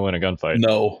not going to win a gunfight.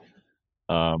 No.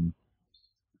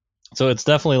 So it's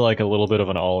definitely like a little bit of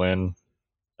an all-in,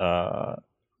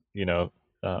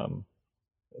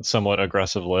 somewhat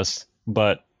aggressive list,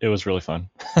 but it was really fun.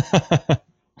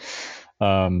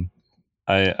 I'm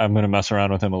going to mess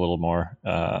around with him a little more.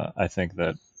 I think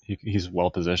that he's well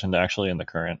positioned actually in the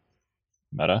current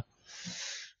meta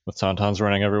with Tauntauns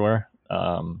running everywhere.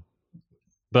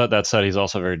 But that said, he's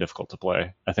also very difficult to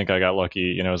play. I think I got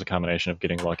lucky, it was a combination of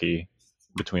getting lucky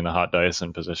between the hot dice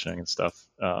and positioning and stuff,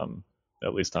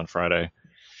 at least on Friday.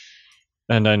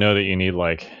 And I know that you need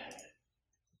like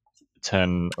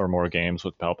 10 or more games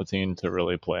with Palpatine to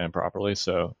really play him properly.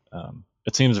 So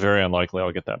it seems very unlikely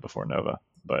I'll get that before Nova,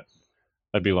 but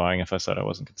I'd be lying if I said I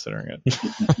wasn't considering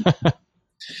it.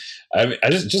 I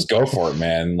just go for it,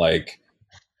 man. Like,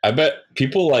 I bet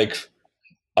people like,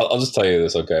 I'll just tell you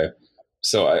this. Okay.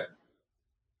 So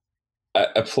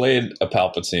I played a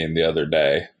Palpatine the other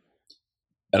day,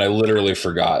 and I literally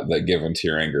forgot that Give Into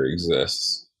Your Anger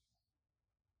exists.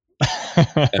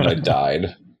 And I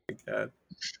died. God.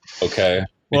 Okay.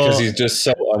 Because he's just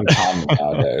so uncommon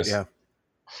nowadays. Yeah.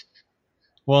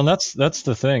 Well, and that's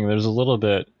the thing. There's a little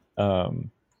bit,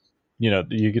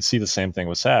 you could see the same thing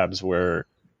with Sabs, where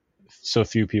so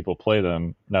few people play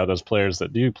them. Now, those players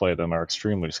that do play them are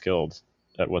extremely skilled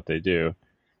at what they do,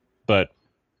 but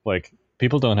like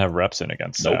people don't have reps in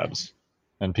against Sabs,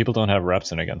 and people don't have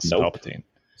reps in against Palpatine.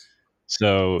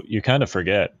 So you kind of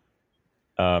forget,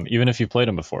 even if you played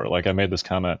him before. Like I made this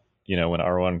comment, when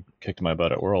R1 kicked my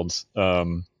butt at Worlds,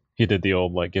 he did the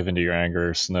old like Give Into Your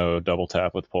Anger, Snow, double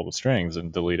tap with pull the strings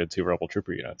and deleted 2 Rebel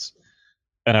Trooper units.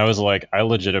 And I was like, I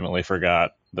legitimately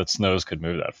forgot that Snows could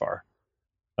move that far.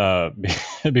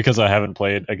 Because I haven't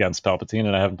played against Palpatine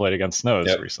and I haven't played against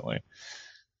Snows recently.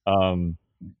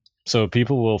 So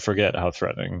people will forget how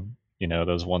threatening,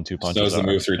 those 1-2 punches Snows are. to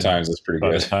move 3 times is pretty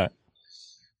good.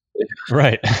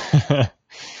 Right.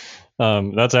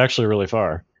 That's actually really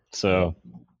far. So,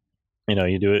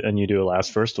 you do it and you do a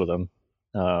last first with them.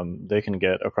 They can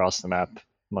get across the map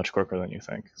much quicker than you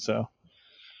think. So,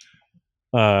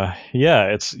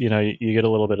 it's, you get a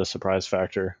little bit of surprise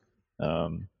factor.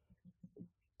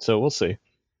 So we'll see.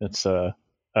 It's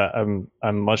I'm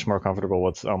much more comfortable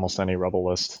with almost any Rebel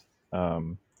list.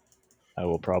 I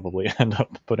will probably end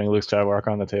up putting Luke Skywalker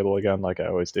on the table again, like I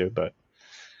always do. But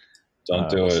don't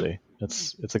do it. See.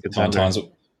 It's a good time.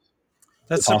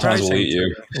 That's surprising. Will eat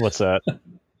you. What's that?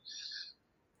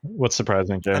 What's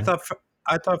surprising, Jay? I thought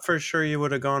I thought for sure you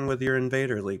would have gone with your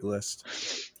Invader League list.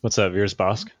 What's that, Veers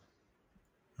Bosk?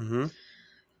 Mm-hmm.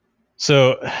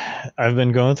 So I've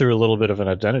been going through a little bit of an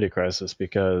identity crisis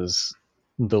because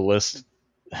the list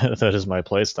that is my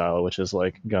playstyle, which is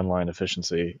like gunline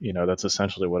efficiency, that's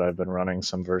essentially what I've been running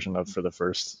some version of for the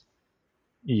first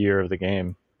year of the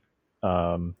game,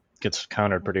 gets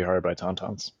countered pretty hard by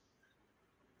Tauntauns.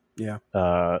 Yeah.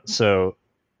 So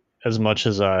as much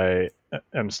as I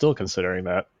am still considering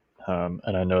that,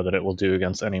 and I know that it will do well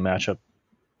against any matchup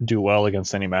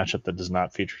that does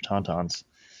not feature Tauntauns,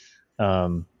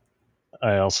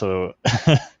 I also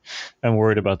am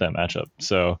worried about that matchup.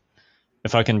 So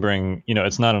if I can bring,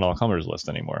 it's not an all-comers list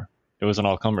anymore. It was an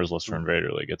all-comers list for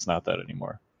Invader League. It's not that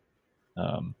anymore.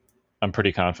 I'm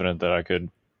pretty confident that I could,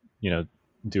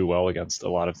 do well against a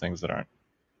lot of things that aren't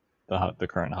the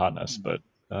current hotness. But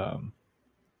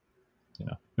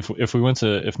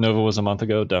if Nova was a month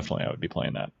ago, definitely I would be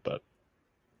playing that. But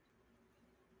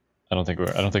I don't think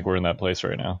we're in that place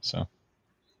right now. So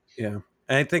yeah,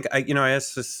 and I think I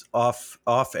asked this off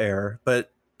air,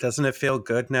 but doesn't it feel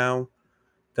good now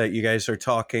that you guys are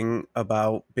talking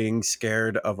about being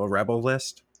scared of a rebel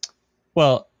list?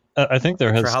 Well, I think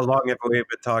there has. For how long have we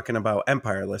been talking about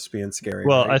Empire lists being scary?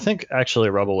 Well, right? I think actually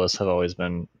rebel lists have always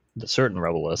been certain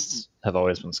rebel lists have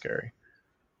always been scary.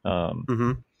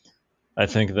 Mm-hmm. I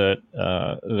think that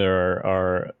there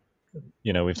are,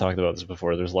 we've talked about this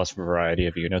before. There's less variety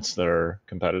of units that are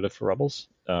competitive for rebels,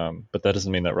 but that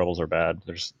doesn't mean that rebels are bad.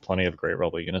 There's plenty of great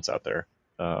rebel units out there.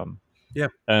 Yeah,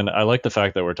 and I like the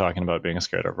fact that we're talking about being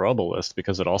scared of rebel list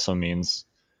because it also means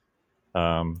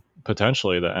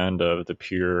potentially the end of the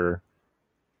pure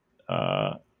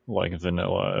like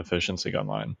vanilla efficiency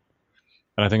gunline,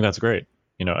 and I think that's great.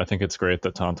 I think it's great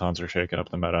that Tauntauns are shaking up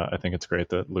the meta. I think it's great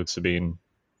that Luke Sabine,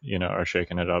 are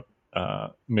shaking it up,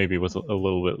 maybe with a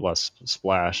little bit less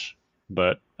splash.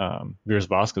 But Veers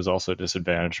Bosk is also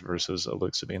disadvantaged versus a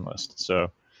Luke Sabine list.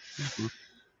 So,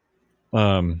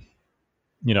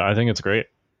 I think it's great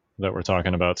that we're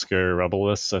talking about scary rebel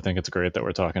lists. I think it's great that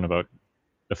we're talking about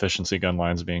efficiency gun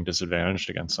lines being disadvantaged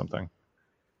against something.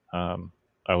 I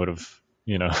would have,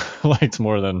 liked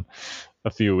more than a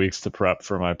few weeks to prep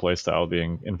for my playstyle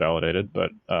being invalidated,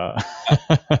 but yeah.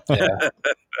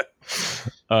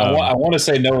 I want to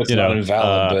say no, it's not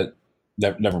invalid,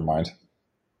 but never mind.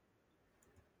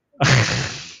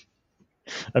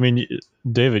 I mean,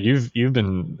 David, you've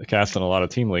been casting a lot of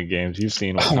team league games. You've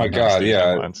seen what oh my god,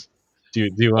 yeah. Lines. Do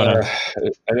you want to?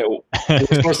 We're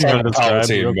supposed to talk about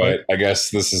Palpatine, but I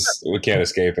guess we can't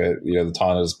escape it. The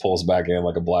Tauntauns pulls back in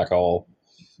like a black hole.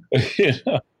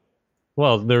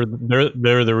 Well, they're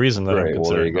the reason that I'm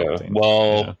considering Palpatine.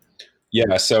 Well,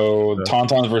 yeah. So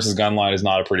Tauntauns versus Gunline is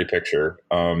not a pretty picture.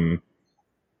 I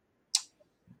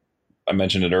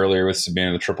mentioned it earlier with Sabine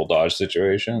in the triple dodge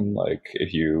situation. Like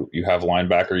if you have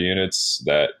linebacker units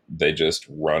that they just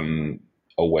run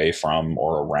away from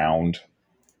or around,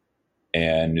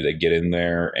 and they get in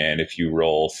there, and if you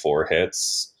roll 4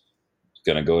 hits, it's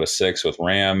going to go to 6 with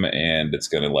Ram, and it's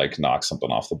going to like knock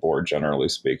something off the board, generally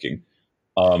speaking.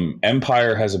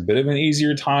 Empire has a bit of an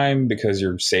easier time because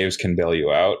your saves can bail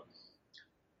you out.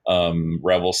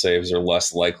 Rebel saves are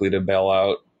less likely to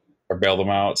bail them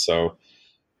out. So,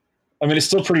 I mean, it's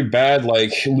still pretty bad.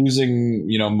 Like losing,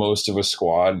 most of a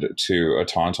squad to a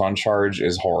Tauntaun charge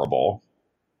is horrible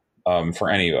for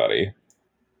anybody.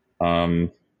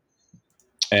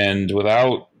 And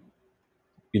without,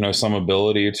 some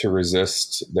ability to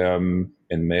resist them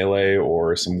in melee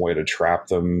or some way to trap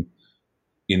them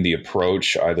in the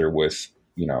approach, either with,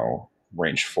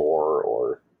 range 4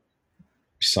 or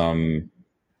some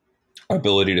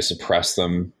ability to suppress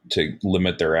them to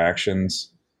limit their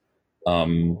actions,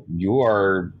 you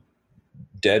are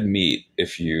dead meat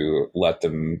if you let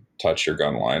them touch your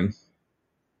gun line.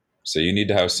 So you need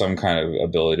to have some kind of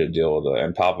ability to deal with it.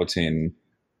 And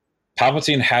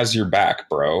Palpatine has your back,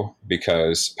 bro,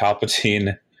 because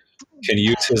Palpatine can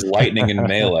use his lightning in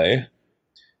melee,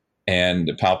 and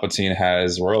Palpatine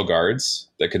has Royal Guards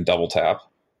that can double tap,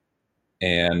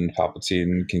 and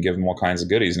Palpatine can give him all kinds of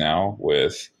goodies now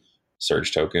with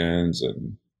surge tokens,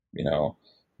 and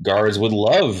guards would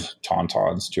love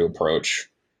Tauntauns to approach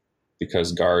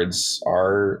because guards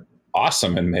are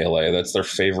awesome in melee. That's their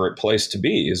favorite place to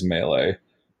be, is melee.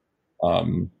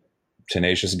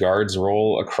 Tenacious guards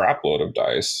roll a crap load of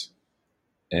dice,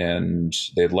 and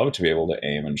they'd love to be able to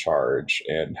aim and charge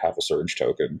and have a surge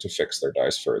token to fix their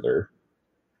dice further.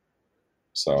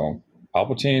 So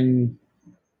Palpatine's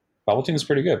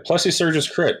pretty good. Plus he surges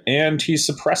crit, and he's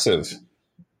suppressive,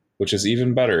 which is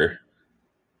even better.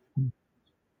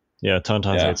 Yeah,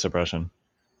 Tauntauns hate suppression.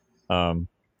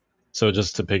 So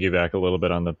just to piggyback a little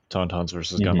bit on the Tauntauns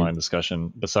versus Gunline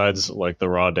discussion, besides like the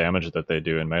raw damage that they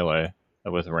do in melee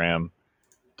with RAM,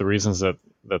 the reasons that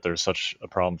there's such a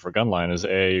problem for Gunline is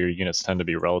your units tend to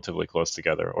be relatively close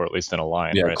together, or at least in a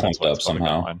line, right? That's why it's called a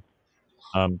gunline.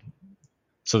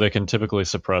 So they can typically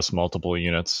suppress multiple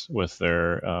units with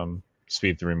their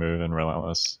speed 3 move and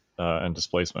relentless and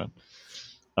displacement.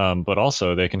 But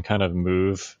also they can kind of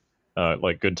move,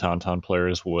 like good Tauntaun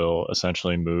players will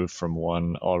essentially move from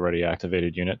one already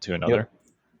activated unit to another.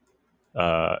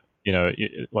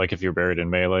 Like if you're buried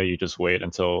in melee, you just wait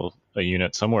until a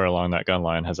unit somewhere along that gun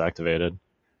line has activated,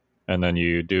 and then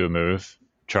you do a move,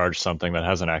 charge something that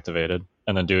hasn't activated,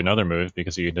 and then do another move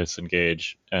because you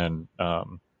disengage and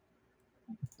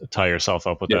tie yourself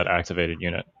up with that activated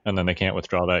unit, and then they can't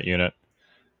withdraw that unit.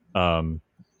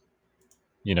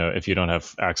 If you don't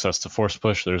have access to force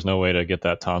push, there's no way to get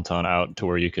that Tauntaun out to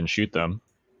where you can shoot them.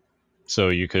 So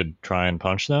you could try and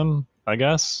punch them, I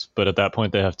guess, but at that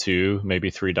point they have 2, maybe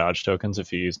 3 dodge tokens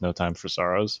if you use No Time for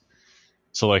Sorrows.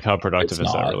 So like, how productive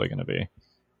is that really going to be?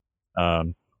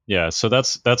 So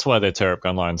that's why they tear up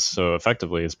gun lines so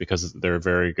effectively, is because they're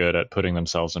very good at putting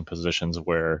themselves in positions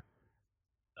where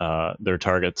their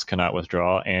targets cannot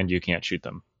withdraw and you can't shoot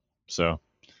them. So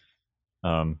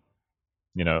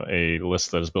a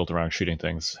list that is built around shooting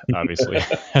things obviously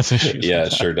has issues. Yeah,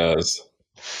 it sure does.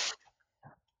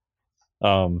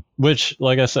 Which,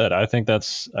 like I said, I think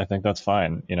that's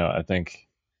fine. I think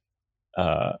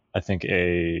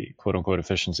a quote unquote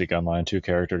efficiency gunline, 2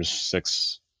 characters,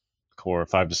 6 core,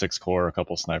 5 to 6 core, a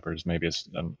couple snipers, maybe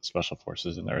special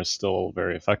forces in there is still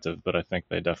very effective. But I think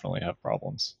they definitely have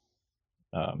problems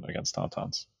against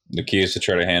Tauntauns. The key is to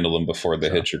try to handle them before they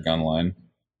hit your gun line.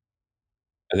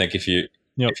 I think if you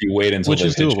wait until they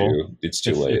hit you, it's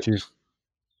too late.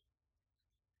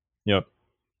 Yep.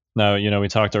 Now, we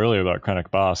talked earlier about Krennic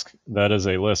Bosk. That is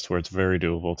a list where it's very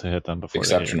doable to hit them before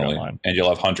they hit your gun line. And you'll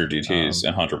have Hunter DTs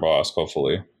and Hunter Bosk,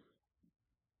 hopefully.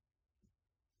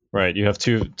 Right. You have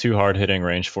two hard-hitting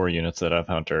range 4 units that have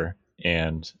Hunter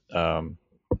and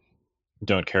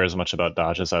don't care as much about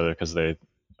dodges either because they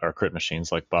are crit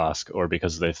machines like Bosk, or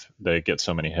because they get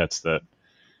so many hits that,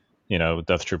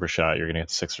 Death Trooper shot, you're going to get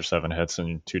 6 or 7 hits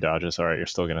and 2 dodges. All right, you're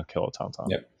still going to kill a Tauntaun.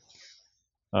 Yep.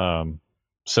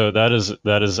 So that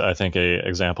is I think a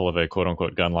example of a quote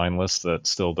unquote gunline list that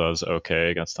still does okay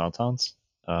against Tauntauns.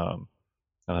 And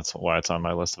that's why it's on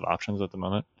my list of options at the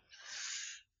moment.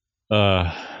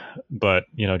 But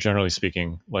generally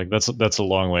speaking, like that's a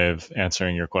long way of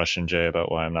answering your question, Jay,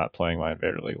 about why I'm not playing my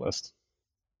Invader League list.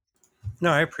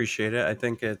 No, I appreciate it. I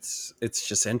think it's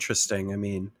just interesting. I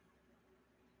mean,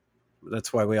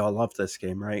 that's why we all love this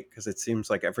game, right? Because it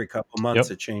seems like every couple months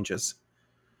it changes.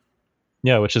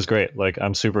 Yeah, which is great. Like,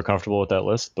 I'm super comfortable with that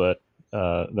list, but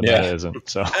the meta isn't.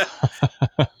 So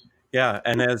yeah,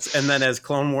 and then as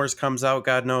Clone Wars comes out,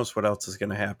 God knows what else is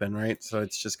going to happen, right? So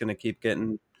it's just going to keep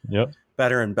getting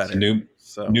better and better. New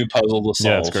puzzle to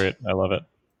solve. Yeah, it's great. I love it.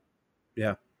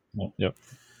 Yeah. Yep.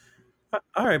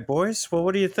 All right, boys. Well,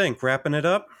 what do you think? Wrapping it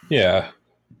up? Yeah.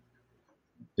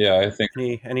 Yeah, I think.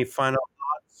 Any final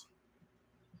thoughts?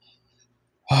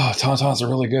 Oh, Tauntauns are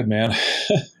really good, man.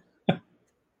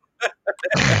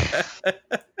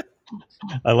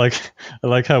 I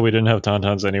like how we didn't have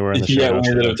Tauntauns anywhere in the show notes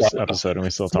for this episode, and we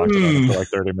still talked about it for like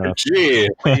 30 minutes. Gee,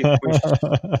 we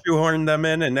shoehorned them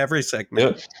in every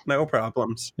segment. Yep. No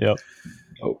problems. Yep.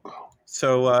 Oh.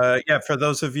 So, for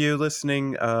those of you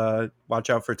listening, watch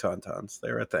out for Tauntauns.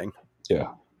 They're a thing. Yeah.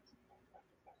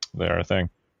 They are a thing.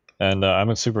 And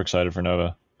I'm super excited for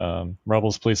Nova.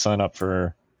 Rebels, please sign up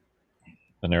for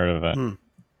the narrative event.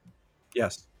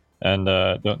 Yes.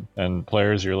 And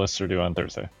players, your lists are due on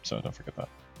Thursday, so don't forget that.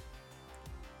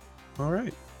 All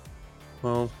right.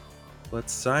 Well,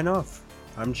 let's sign off.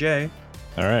 I'm Jay.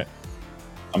 All right.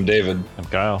 I'm David. I'm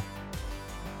Kyle.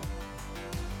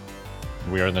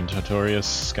 We are the Notorious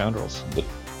Scoundrels. You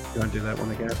want to do that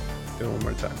one again? Do it one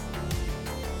more time.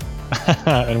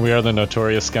 And we are the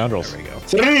Notorious Scoundrels. There we go.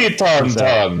 3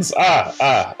 Tauntauns.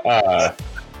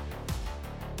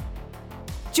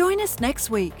 Join us next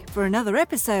week for another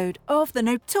episode of The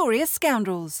Notorious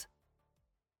Scoundrels.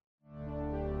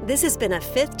 This has been a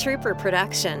 5th Trooper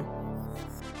production.